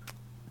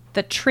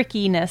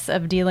trickiness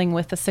of dealing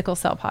with the sickle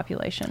cell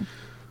population.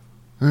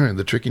 All right,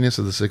 the trickiness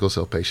of the sickle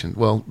cell patient.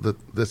 Well,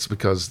 that's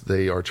because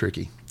they are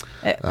tricky.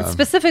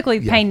 Specifically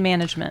pain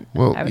management,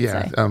 well, I would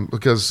say.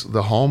 Because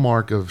the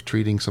hallmark of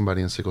treating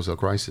somebody in sickle cell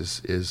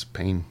crisis is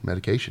pain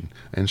medication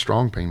and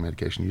strong pain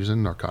medication,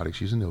 using narcotics,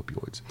 using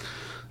opioids.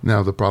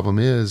 Now, the problem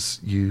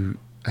is you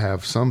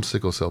have some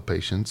sickle cell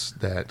patients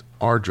that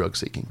are drug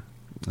seeking,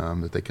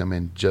 that they come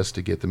in just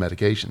to get the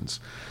medications.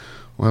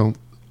 Well,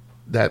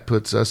 that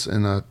puts us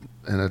in a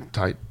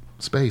tight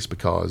space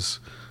because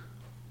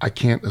I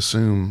can't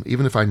assume,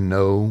 even if I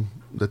know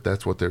that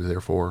that's what they're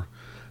there for,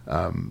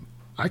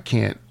 I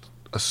can't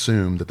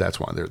assume that that's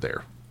why they're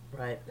there.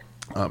 Right.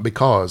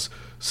 Because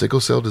sickle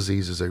cell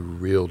disease is a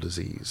real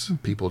disease.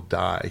 People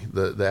die.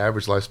 The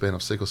average lifespan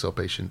of sickle cell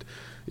patient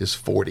is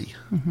 40.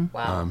 Mm-hmm.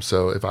 Wow.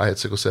 So if I had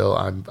sickle cell,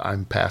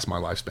 I'm past my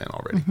lifespan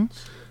already.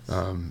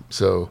 Mm-hmm.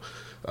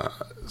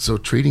 So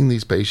treating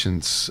these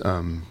patients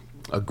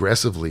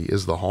aggressively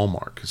is the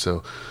hallmark.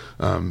 So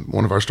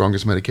one of our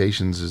strongest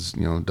medications is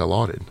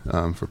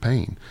Dilaudid for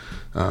pain.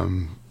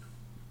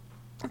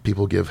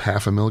 People give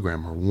 0.5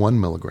 milligram or 1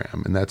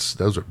 milligram, and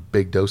those are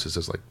big doses.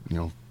 It's like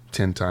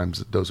 10 times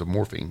the dose of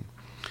morphine.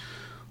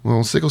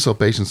 Well,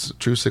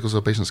 true sickle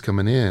cell patients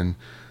coming in,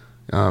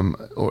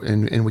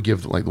 and we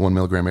give like 1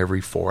 milligram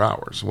every 4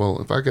 hours. Well,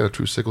 if I got a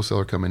true sickle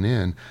celler coming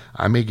in,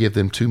 I may give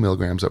them 2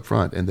 milligrams up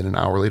front, and then an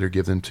hour later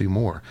give them 2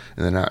 more,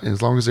 and then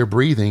as long as they're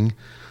breathing,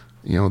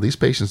 these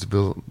patients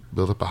build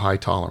up a high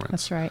tolerance.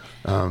 That's right.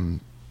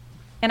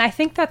 And I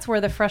think that's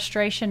where the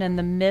frustration and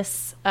the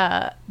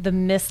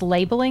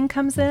mislabeling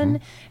comes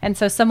in. And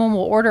so someone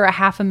will order a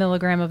 0.5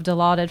 milligram of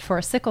Dilaudid for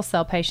a sickle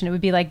cell patient. It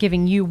would be like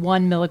giving you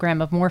 1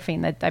 milligram of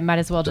morphine. That they might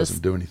as well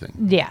doesn't do anything.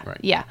 Yeah, right.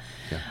 yeah.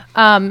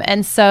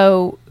 And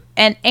so,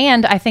 and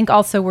I think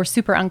also we're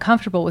super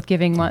uncomfortable with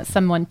giving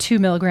someone 2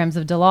 milligrams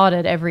of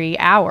Dilaudid every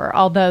hour,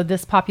 although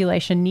this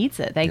population needs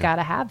it. They got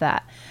to have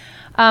that.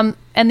 And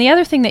the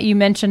other thing that you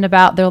mentioned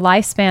about their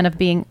lifespan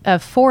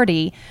of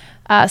 40.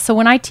 So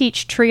when I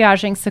teach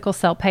triaging sickle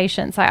cell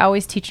patients, I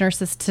always teach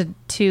nurses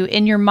to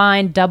in your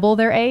mind, double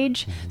their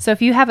age. So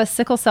if you have a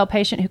sickle cell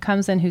patient who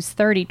comes in who's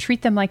 30,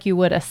 treat them like you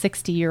would a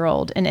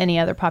 60-year-old in any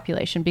other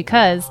population,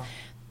 because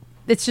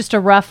it's just a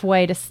rough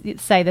way to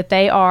say that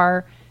they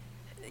are,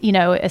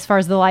 as far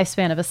as the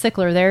lifespan of a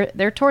sickler,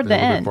 they're toward the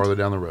end. Farther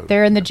down the road.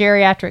 They're in the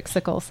geriatric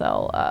sickle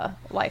cell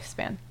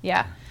lifespan.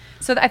 Yeah.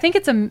 So I think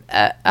it's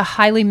a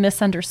highly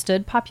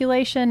misunderstood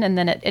population, and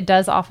then it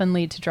does often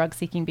lead to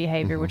drug-seeking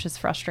behavior, which is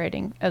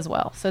frustrating as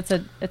well. So it's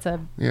a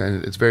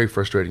and it's very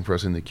frustrating for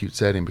us in the acute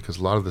setting, because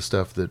a lot of the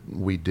stuff that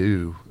we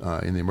do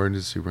in the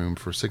emergency room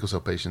for sickle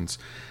cell patients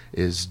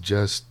is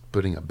just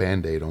putting a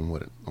Band-Aid on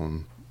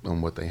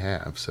what they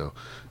have. So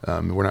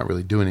we're not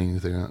really doing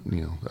anything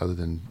other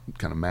than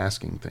kind of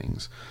masking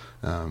things.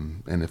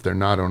 And if they're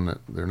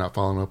not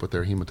following up with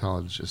their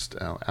hematologist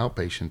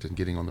outpatient and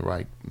getting on the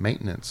right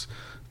maintenance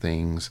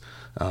things,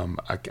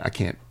 I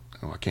can't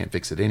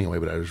fix it anyway,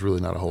 but there's really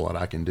not a whole lot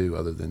I can do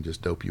other than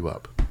just dope you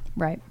up.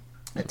 Right.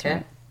 That's Okay.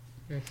 right.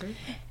 Mm-hmm.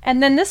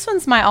 And then this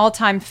one's my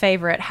all-time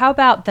favorite. How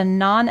about the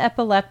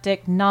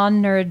non-epileptic,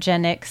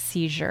 non-neurogenic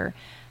seizure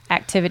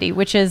activity,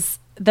 which is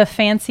the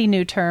fancy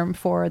new term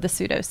for the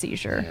pseudo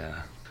seizure?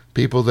 Yeah.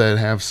 People that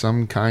have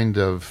some kind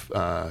of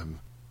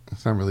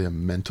it's not really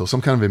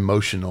some kind of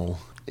emotional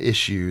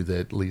issue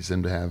that leads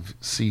them to have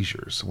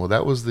seizures. Well,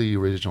 that was the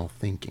original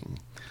thinking.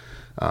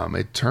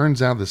 It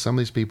turns out that some of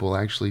these people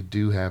actually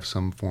do have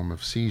some form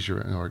of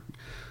seizure or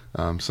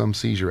some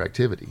seizure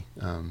activity.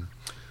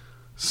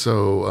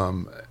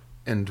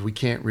 And we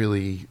can't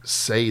really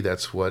say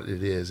that's what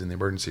it is in the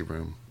emergency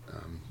room.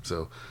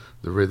 So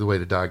the way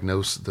to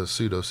diagnose the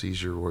pseudo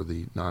seizure or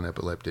the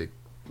non-epileptic,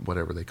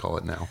 whatever they call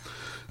it now.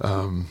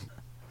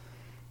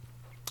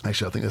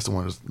 Actually, I think that's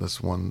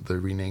the one they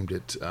renamed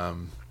it a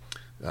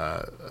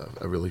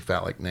really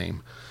phallic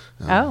name.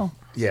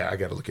 Yeah, I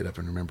got to look it up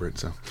and remember it.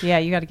 So yeah,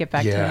 you got to get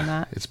back to me on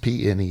that. It's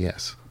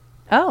PNES.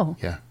 Oh.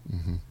 Yeah.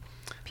 Mm-hmm.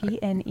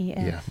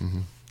 PNES. Yeah.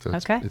 Mm-hmm. So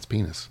it's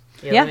penis.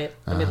 Yeah.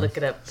 Let me look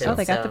it up. Oh,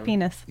 they got the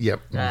penis. Yep.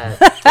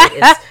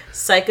 It's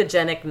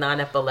psychogenic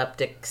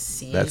non-epileptic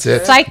seizure. That's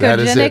it.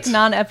 Psychogenic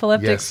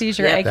non-epileptic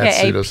seizure,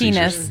 aka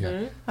penis.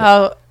 Yeah.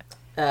 Oh.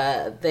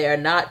 They are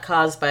not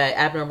caused by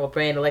abnormal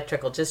brain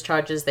electrical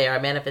discharges. They are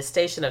a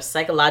manifestation of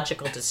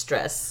psychological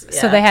distress.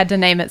 Yeah. So they had to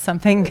name it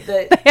something.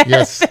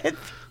 Yes.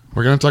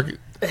 We're going to talk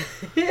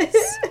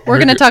We're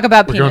going to talk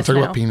about penis We're going to talk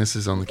now. about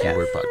penises on the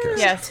Keyword Podcast.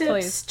 Yes, Tips,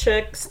 please.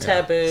 tricks,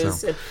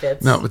 taboos, it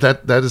fits. No,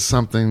 but that is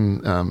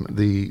something,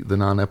 the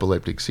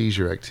non-epileptic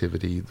seizure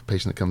activity, the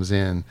patient that comes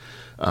in,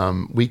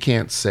 we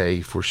can't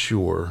say for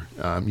sure,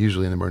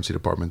 usually in the emergency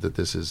department, that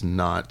this is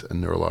not a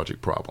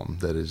neurologic problem,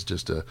 that is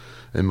just an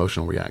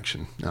emotional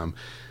reaction.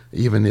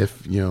 Even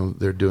if,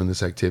 they're doing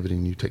this activity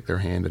and you take their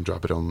hand and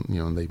drop it on,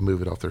 and they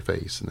move it off their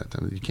face and that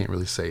time, you can't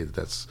really say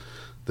that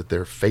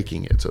they're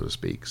faking it, so to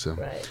speak. So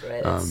Right.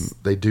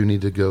 they do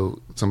need to go,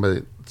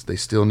 they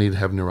still need to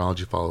have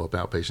neurology follow-up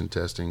outpatient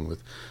testing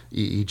with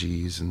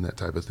EEGs and that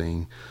type of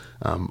thing.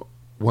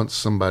 Once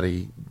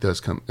somebody does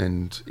come,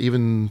 and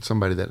even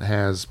somebody that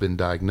has been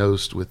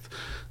diagnosed with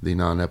the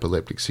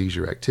non-epileptic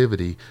seizure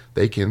activity,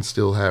 they can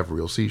still have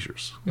real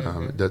seizures.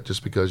 That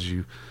just because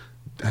you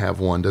have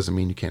one doesn't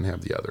mean you can't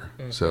have the other.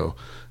 So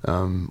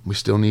we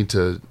still need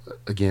to,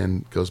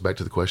 again, goes back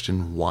to the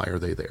question, why are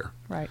they there?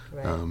 Right.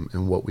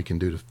 And what we can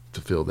do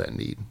to fill that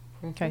need.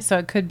 Okay, so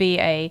it could be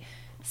a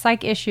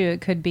psych issue,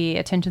 it could be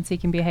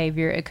attention-seeking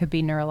behavior, it could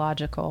be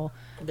neurological.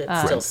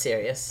 It's still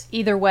serious.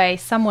 Either way,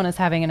 someone is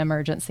having an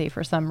emergency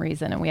for some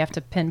reason, and we have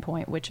to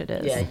pinpoint which it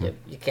is. Yeah,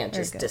 you can't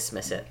just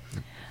dismiss it.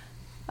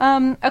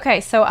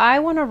 Okay, so I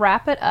want to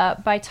wrap it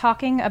up by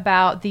talking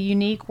about the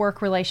unique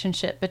work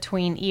relationship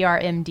between ER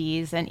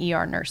MDs and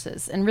ER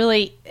nurses. And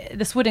really,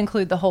 this would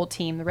include the whole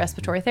team, the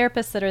respiratory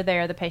therapists that are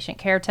there, the patient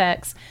care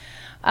techs.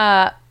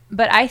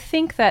 But I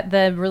think that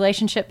the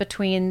relationship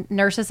between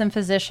nurses and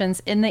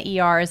physicians in the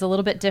ER is a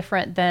little bit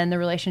different than the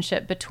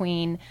relationship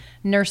between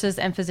nurses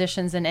and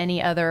physicians in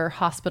any other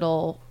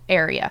hospital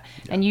area.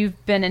 Yeah. And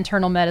you've been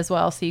internal med as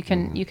well, so you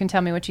can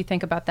tell me what you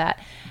think about that.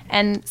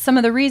 And some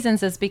of the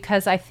reasons is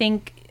because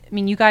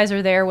you guys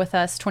are there with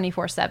us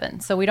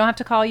 24/7. So we don't have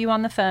to call you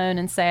on the phone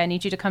and say, I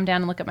need you to come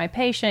down and look at my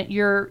patient.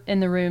 You're in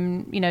the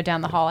room,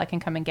 down the hall. I can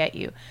come and get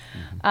you.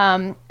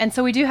 And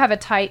so we do have a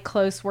tight,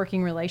 close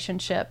working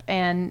relationship.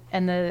 And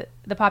the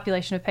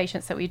population of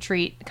patients that we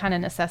treat kind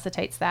of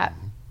necessitates that.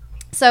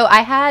 So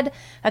I had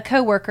a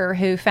coworker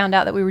who found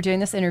out that we were doing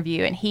this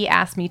interview, and he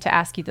asked me to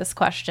ask you this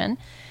question.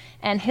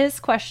 And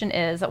his question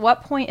is, at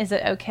what point is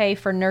it okay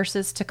for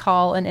nurses to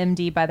call an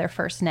MD by their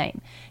first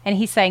name? And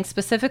he's saying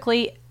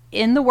specifically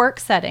in the work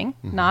setting,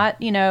 not,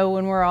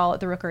 when we're all at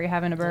the Rookery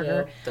having a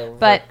burger,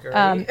 but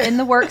in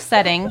the work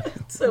setting,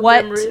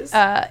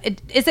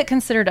 is it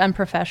considered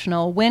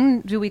unprofessional?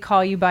 When do we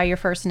call you by your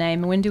first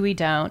name? When do we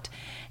don't?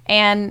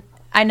 And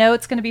I know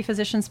it's going to be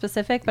physician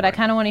specific, but I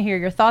kind of want to hear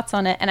your thoughts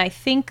on it. And I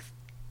think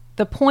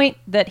the point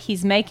that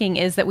he's making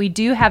is that we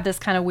do have this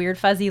kind of weird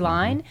fuzzy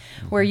line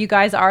where you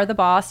guys are the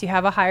boss, you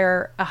have a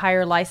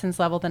higher license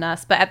level than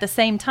us, but at the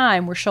same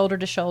time, we're shoulder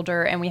to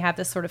shoulder and we have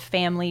this sort of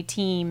family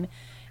team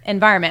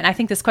environment. I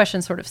think this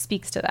question sort of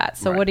speaks to that.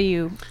 So what do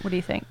you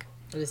think?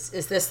 Is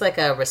this like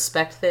a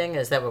respect thing?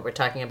 Is that what we're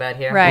talking about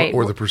here? Right.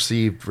 Or the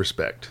perceived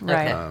respect.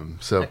 Right. I'm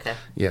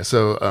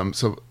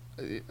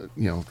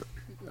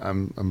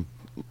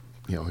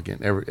again,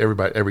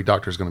 every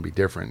doctor is going to be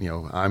different.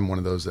 I'm one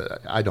of those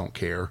that I don't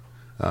care.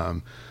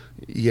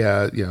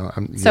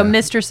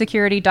 Mr.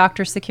 Security,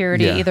 Dr.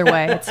 Security, either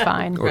way, it's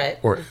fine.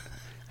 Or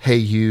hey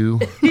you,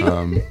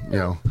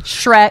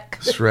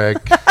 Shrek.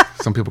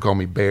 Some people call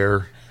me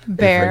Bear.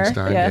 Bear,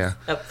 Frankenstein, yes.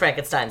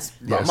 Frankenstein's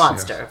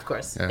monster, of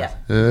course. Yeah.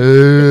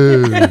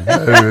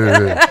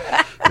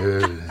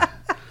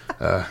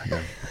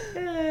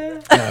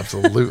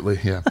 Absolutely,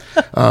 yeah.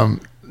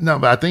 No,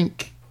 but I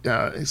think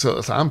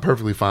so I'm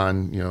perfectly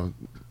fine,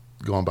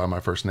 going by my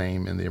first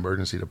name in the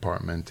emergency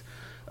department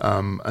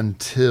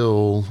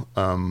until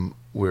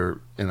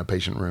we're in a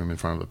patient room in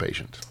front of a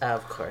patient.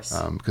 Of course.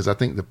 Because I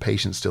think the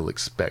patient still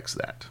expects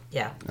that.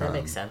 Yeah, that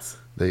makes sense.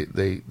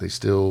 They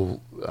still.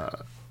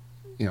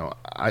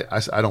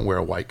 I don't wear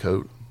a white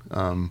coat,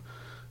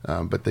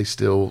 but they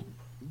still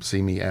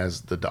see me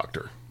as the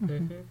doctor,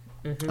 and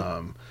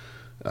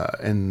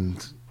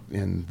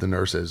the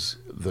nurse as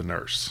the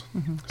nurse.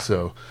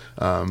 So,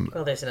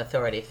 there's an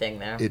authority thing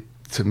there.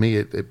 To me,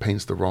 it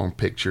paints the wrong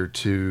picture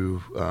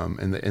to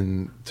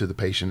to the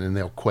patient, and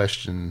they'll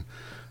question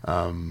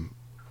our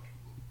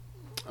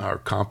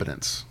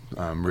competence.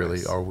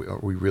 Really, are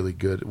we really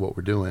good at what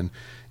we're doing?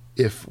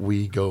 If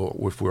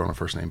we're on a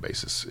first name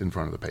basis in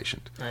front of the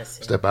patient. I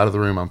see. Step out of the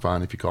room, I'm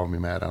fine. If you call me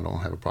Matt, I don't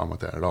have a problem with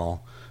that at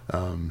all.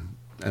 And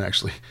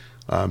actually,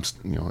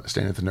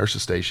 standing at the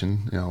nurse's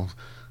station,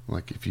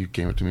 like if you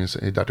came up to me and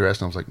said, "Hey, Dr.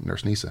 Aston," I was like,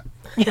 "Nurse Nisa."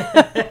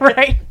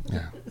 Right.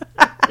 Yeah.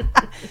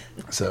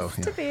 So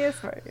to be a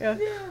smart, yeah,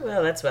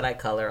 well, that's what I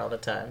call her all the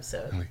time.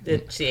 So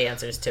she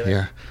answers to it.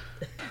 Yeah.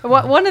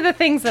 One of the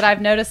things that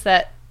I've noticed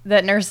that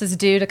nurses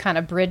do to kind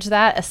of bridge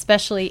that,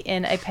 especially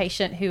in a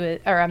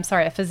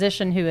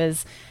physician who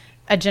is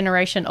a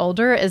generation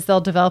older, is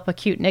they'll develop a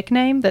cute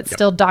nickname that's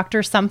still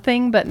Dr.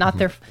 something, but not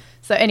their.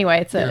 So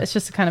anyway, it's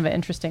just kind of an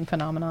interesting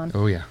phenomenon.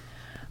 Oh yeah.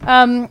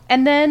 And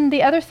then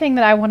the other thing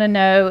that I want to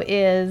know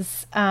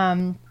is,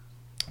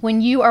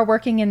 when you are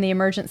working in the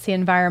emergency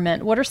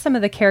environment, what are some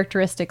of the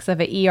characteristics of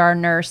an ER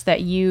nurse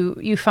that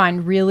you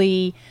find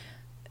really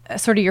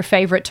sort of your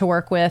favorite to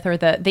work with, or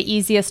the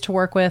easiest to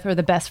work with, or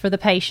the best for the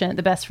patient,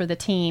 the best for the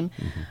team.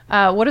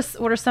 What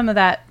are some of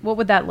that? What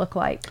would that look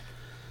like?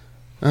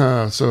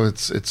 So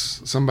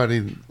it's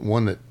somebody,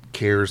 one, that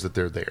cares that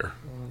they're there.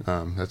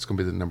 That's going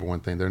to be the number one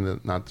thing. They're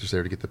not just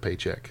there to get the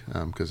paycheck,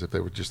 because if they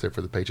were just there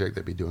for the paycheck,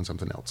 they'd be doing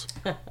something else.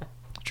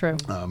 True.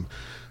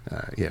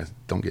 You guys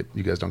don't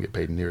get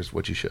paid near as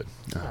what you should.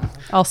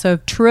 Also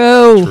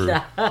true.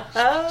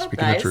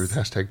 Speaking of truth,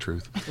 hashtag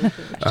truth.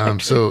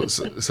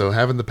 So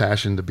having the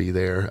passion to be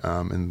there,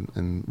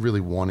 and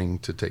really wanting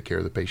to take care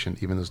of the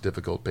patient, even those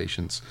difficult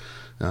patients,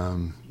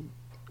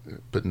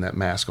 putting that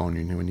mask on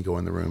you when you go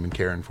in the room and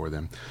caring for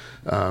them.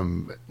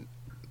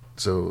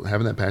 So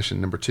having that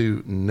passion. Number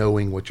two,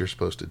 knowing what you're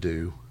supposed to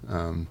do,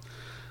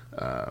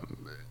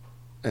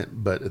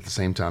 but at the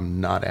same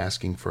time, not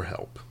asking for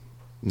help,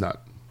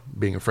 not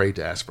being afraid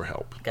to ask for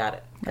help.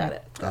 Got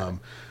it.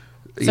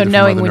 So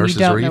knowing when you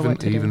don't know what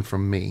to do. Even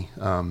from me.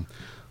 And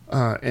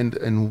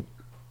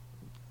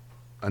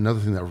another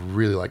thing that I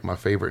really like, my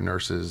favorite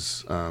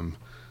nurses, and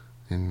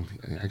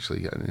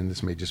actually, and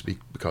this may just be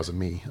because of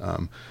me,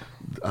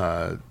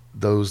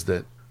 those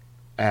that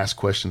ask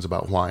questions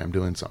about why I'm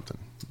doing something.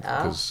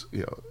 Because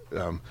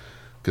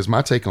because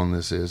my take on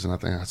this is, and I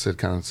think I said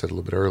a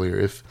little bit earlier,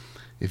 if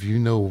you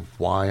know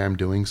why I'm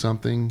doing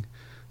something,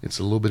 it's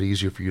a little bit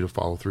easier for you to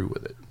follow through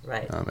with it,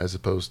 right? As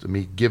opposed to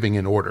me giving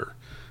an order.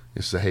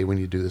 It's say, hey, we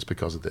need to do this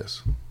because of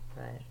this.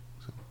 Right.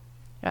 So.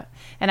 Yeah.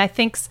 And I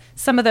think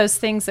some of those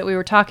things that we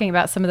were talking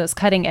about, some of those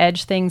cutting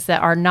edge things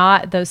that are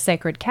not those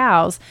sacred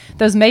cows,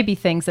 those may be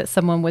things that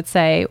someone would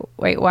say,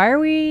 wait, why are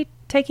we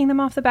taking them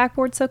off the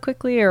backboard so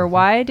quickly? Or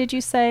why did you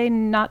say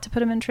not to put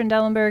them in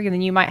Trendelenburg? And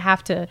then you might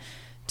have to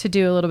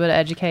do a little bit of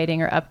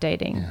educating or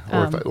updating.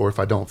 Yeah. Or if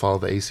I don't follow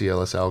the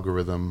ACLS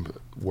algorithm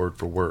word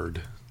for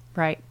word.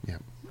 Right. Yeah.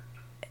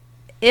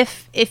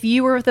 If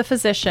you were the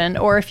physician,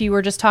 or if you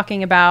were just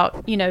talking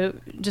about,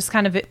 just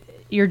kind of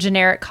your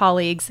generic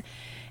colleagues,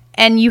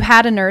 and you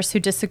had a nurse who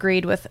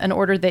disagreed with an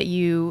order that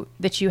you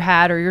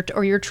had, or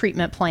your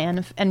treatment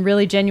plan, and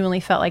really genuinely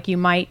felt like you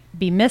might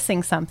be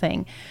missing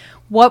something,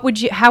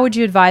 how would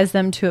you advise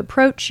them to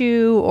approach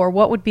you, or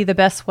what would be the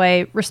best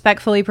way,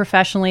 respectfully,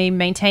 professionally,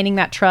 maintaining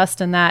that trust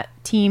and that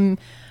team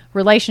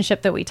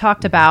relationship that we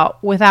talked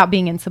about without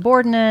being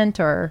insubordinate?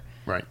 Or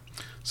right.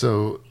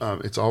 So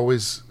it's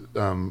always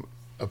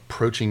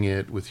approaching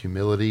it with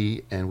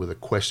humility and with a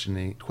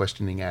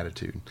questioning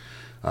attitude.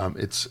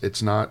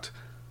 It's not,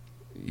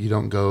 you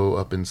don't go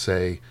up and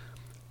say,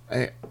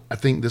 I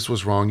think this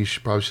was wrong, you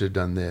probably should have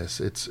done this.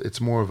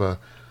 It's more of a,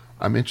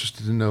 I'm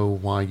interested to know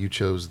why you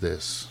chose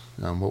this.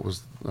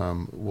 What's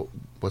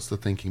the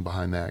thinking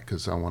behind that?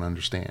 Because I want to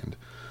understand.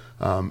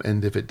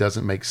 And if it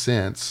doesn't make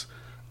sense,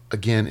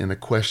 again, in a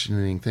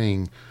questioning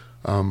thing,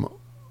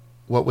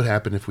 what would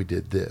happen if we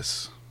did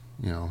this?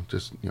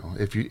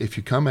 If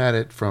you come at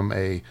it from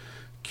a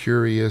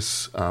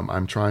curious,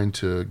 I'm trying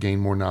to gain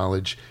more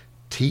knowledge,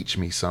 teach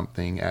me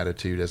something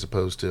attitude, as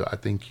opposed to, I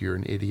think you're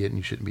an idiot and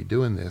you shouldn't be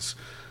doing this,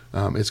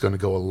 it's going to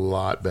go a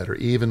lot better,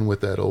 even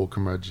with that old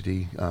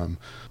curmudgeonly.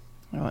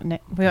 We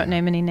won't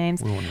name any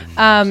names.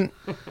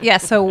 Yeah.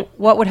 So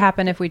what would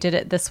happen if we did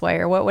it this way,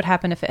 or what would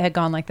happen if it had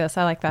gone like this?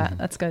 I like that. Mm-hmm.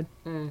 That's good.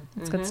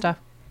 That's good stuff.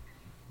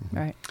 Mm-hmm.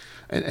 Right.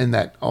 And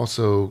that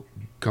also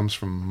comes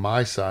from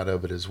my side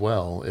of it as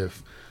well.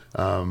 If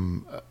a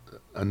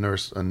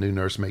new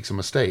nurse makes a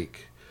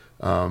mistake,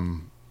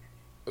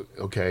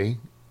 okay,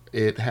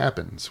 it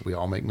happens. We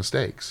all make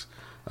mistakes.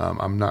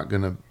 I'm not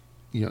gonna,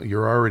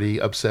 you're already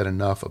upset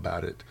enough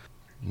about it.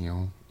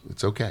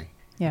 It's okay.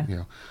 Yeah.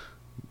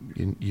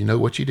 You know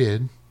what you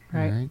did,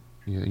 right?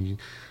 And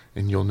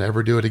you'll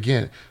never do it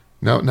again.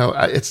 No,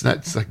 it's not.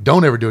 It's like,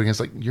 don't ever do it again.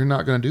 It's like, you're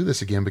not going to do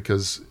this again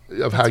because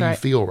of how you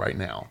feel right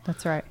now.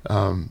 That's right.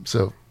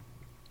 So,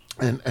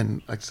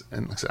 and like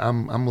I said,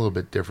 I'm a little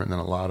bit different than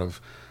a lot of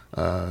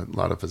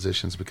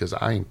physicians, because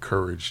I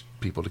encourage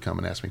people to come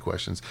and ask me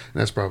questions, and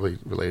that's probably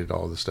related to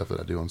all the stuff that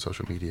I do on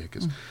social media,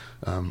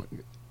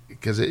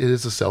 because it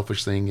is a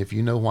selfish thing. If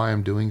you know why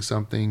I'm doing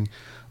something,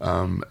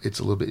 it's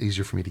a little bit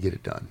easier for me to get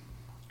it done.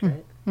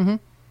 Right. Mm-hmm.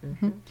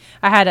 Mm-hmm.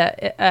 I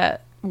had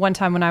one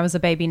time when I was a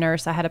baby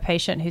nurse, I had a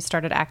patient who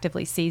started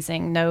actively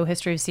seizing, no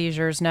history of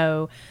seizures,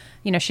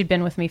 she'd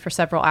been with me for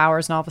several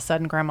hours, and all of a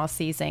sudden grandma's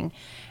seizing.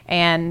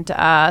 And so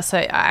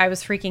I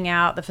was freaking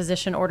out. The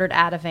physician ordered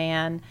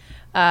Ativan.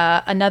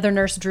 Another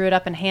nurse drew it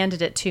up and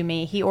handed it to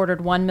me. He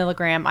ordered 1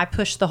 milligram. I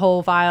pushed the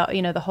whole vial,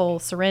 the whole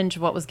syringe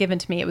of what was given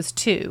to me. It was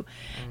 2.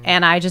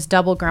 And I just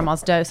doubled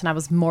grandma's dose, and I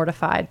was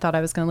mortified, thought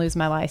I was going to lose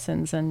my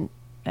license, and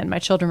my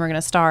children were going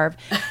to starve.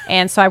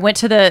 And so I went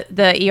to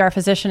the ER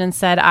physician and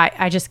said,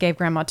 I just gave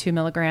grandma 2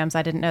 milligrams.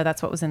 I didn't know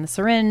that's what was in the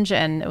syringe.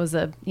 And it was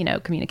a,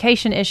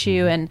 communication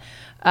issue. And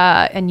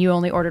you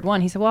only ordered 1.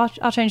 He said, well,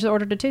 I'll change the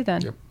order to 2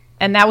 then. Yep.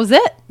 And that was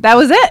it.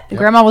 Yep.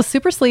 Grandma was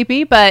super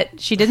sleepy,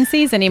 but she didn't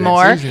seize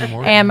anymore.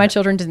 And my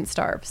children didn't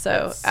starve.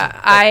 So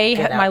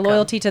my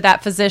loyalty to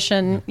that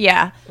physician,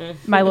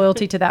 my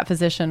loyalty to that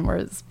physician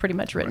was pretty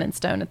much written in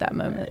stone at that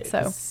moment.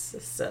 Right.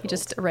 So he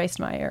just erased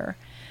my error.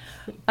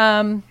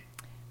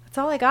 That's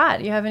all I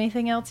got. You have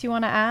anything else you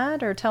want to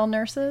add or tell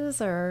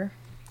nurses or?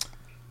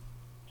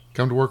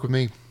 Come to work with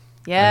me.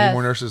 Yes. I need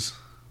more nurses.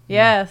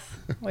 Yes,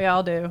 we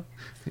all do.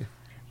 Yeah.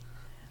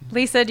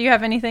 Lisa, do you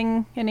have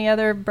any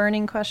other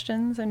burning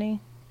questions?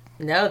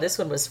 No, this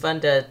one was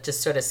fun to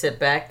just sort of sit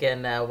back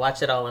and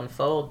watch it all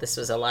unfold. This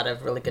was a lot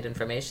of really good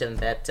information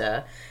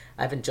that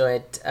I've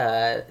enjoyed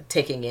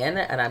taking in,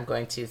 and I'm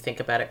going to think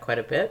about it quite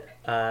a bit.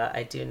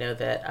 I do know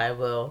that I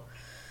will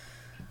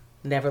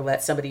never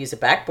let somebody use a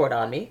backboard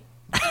on me.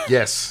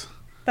 Yes.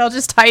 They'll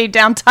just tie you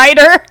down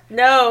tighter.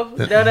 No.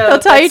 They'll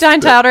tie you down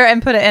tighter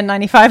and put an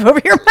N95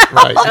 over your mouth.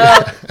 Right.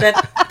 Oh,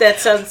 that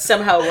sounds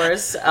somehow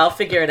worse. I'll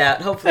figure it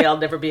out. Hopefully I'll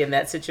never be in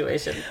that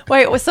situation.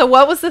 Wait, so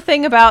what was the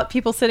thing about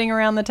people sitting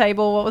around the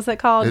table? What was it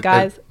called,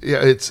 guys?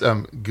 It's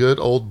good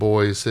old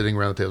boys sitting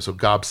around the table. So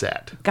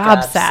gobsat.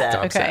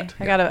 Gobsat. Okay.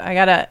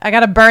 Yeah. I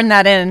gotta burn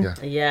that in.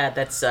 Yeah,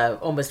 that's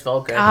almost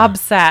vulgar.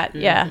 Gobsat.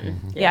 Yeah.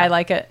 Mm-hmm. Yeah, I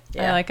like it.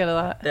 Yeah. I like it a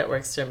lot. That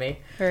works for me.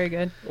 Very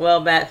good. Well,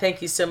 Matt,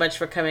 thank you so much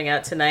for coming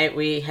out tonight.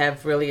 We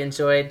have really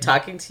enjoyed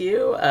talking to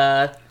you.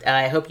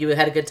 I hope you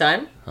had a good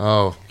time.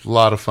 Oh, a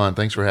lot of fun.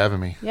 Thanks for having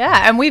me.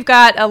 Yeah, and we've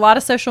got a lot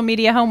of social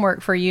media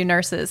homework for you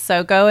nurses.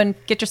 So go and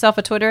get yourself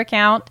a Twitter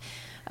account,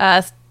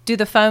 do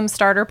the foam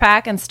starter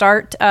pack, and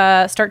start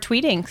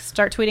tweeting.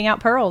 Start tweeting out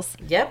pearls.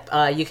 Yep.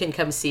 You can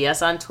come see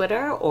us on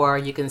Twitter, or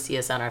you can see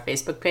us on our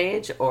Facebook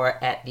page,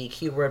 or at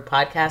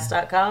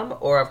thekeywordpodcast.com,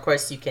 or of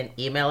course you can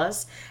email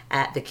us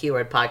at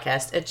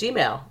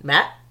thekeywordpodcast@gmail.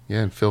 Matt?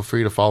 Yeah, and feel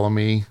free to follow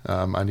me.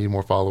 I need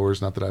more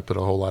followers. Not that I put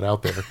a whole lot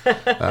out there,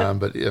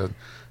 but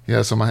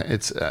yeah. So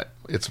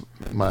it's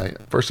my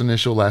first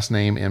initial, last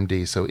name,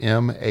 MD. So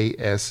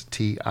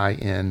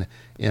MASTIN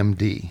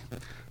MD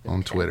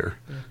on Twitter.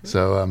 Mm-hmm.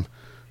 So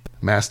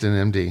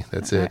Mastin MD.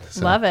 That's it.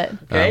 So, love it.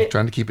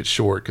 Trying to keep it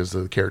short because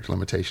of the character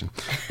limitation.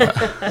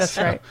 That's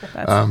right.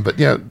 But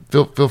yeah,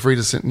 feel free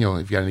to send.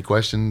 If you got any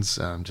questions,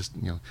 just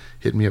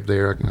hit me up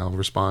there. I'll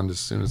respond as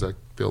soon as I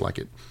feel like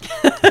it.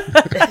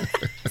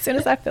 As soon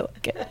as I feel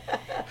like it.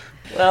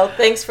 Well,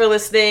 thanks for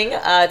listening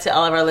to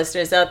all of our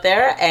listeners out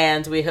there,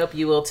 and we hope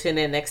you will tune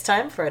in next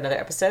time for another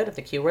episode of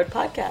the Keyword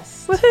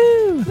Podcast.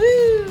 Woohoo!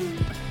 Woo!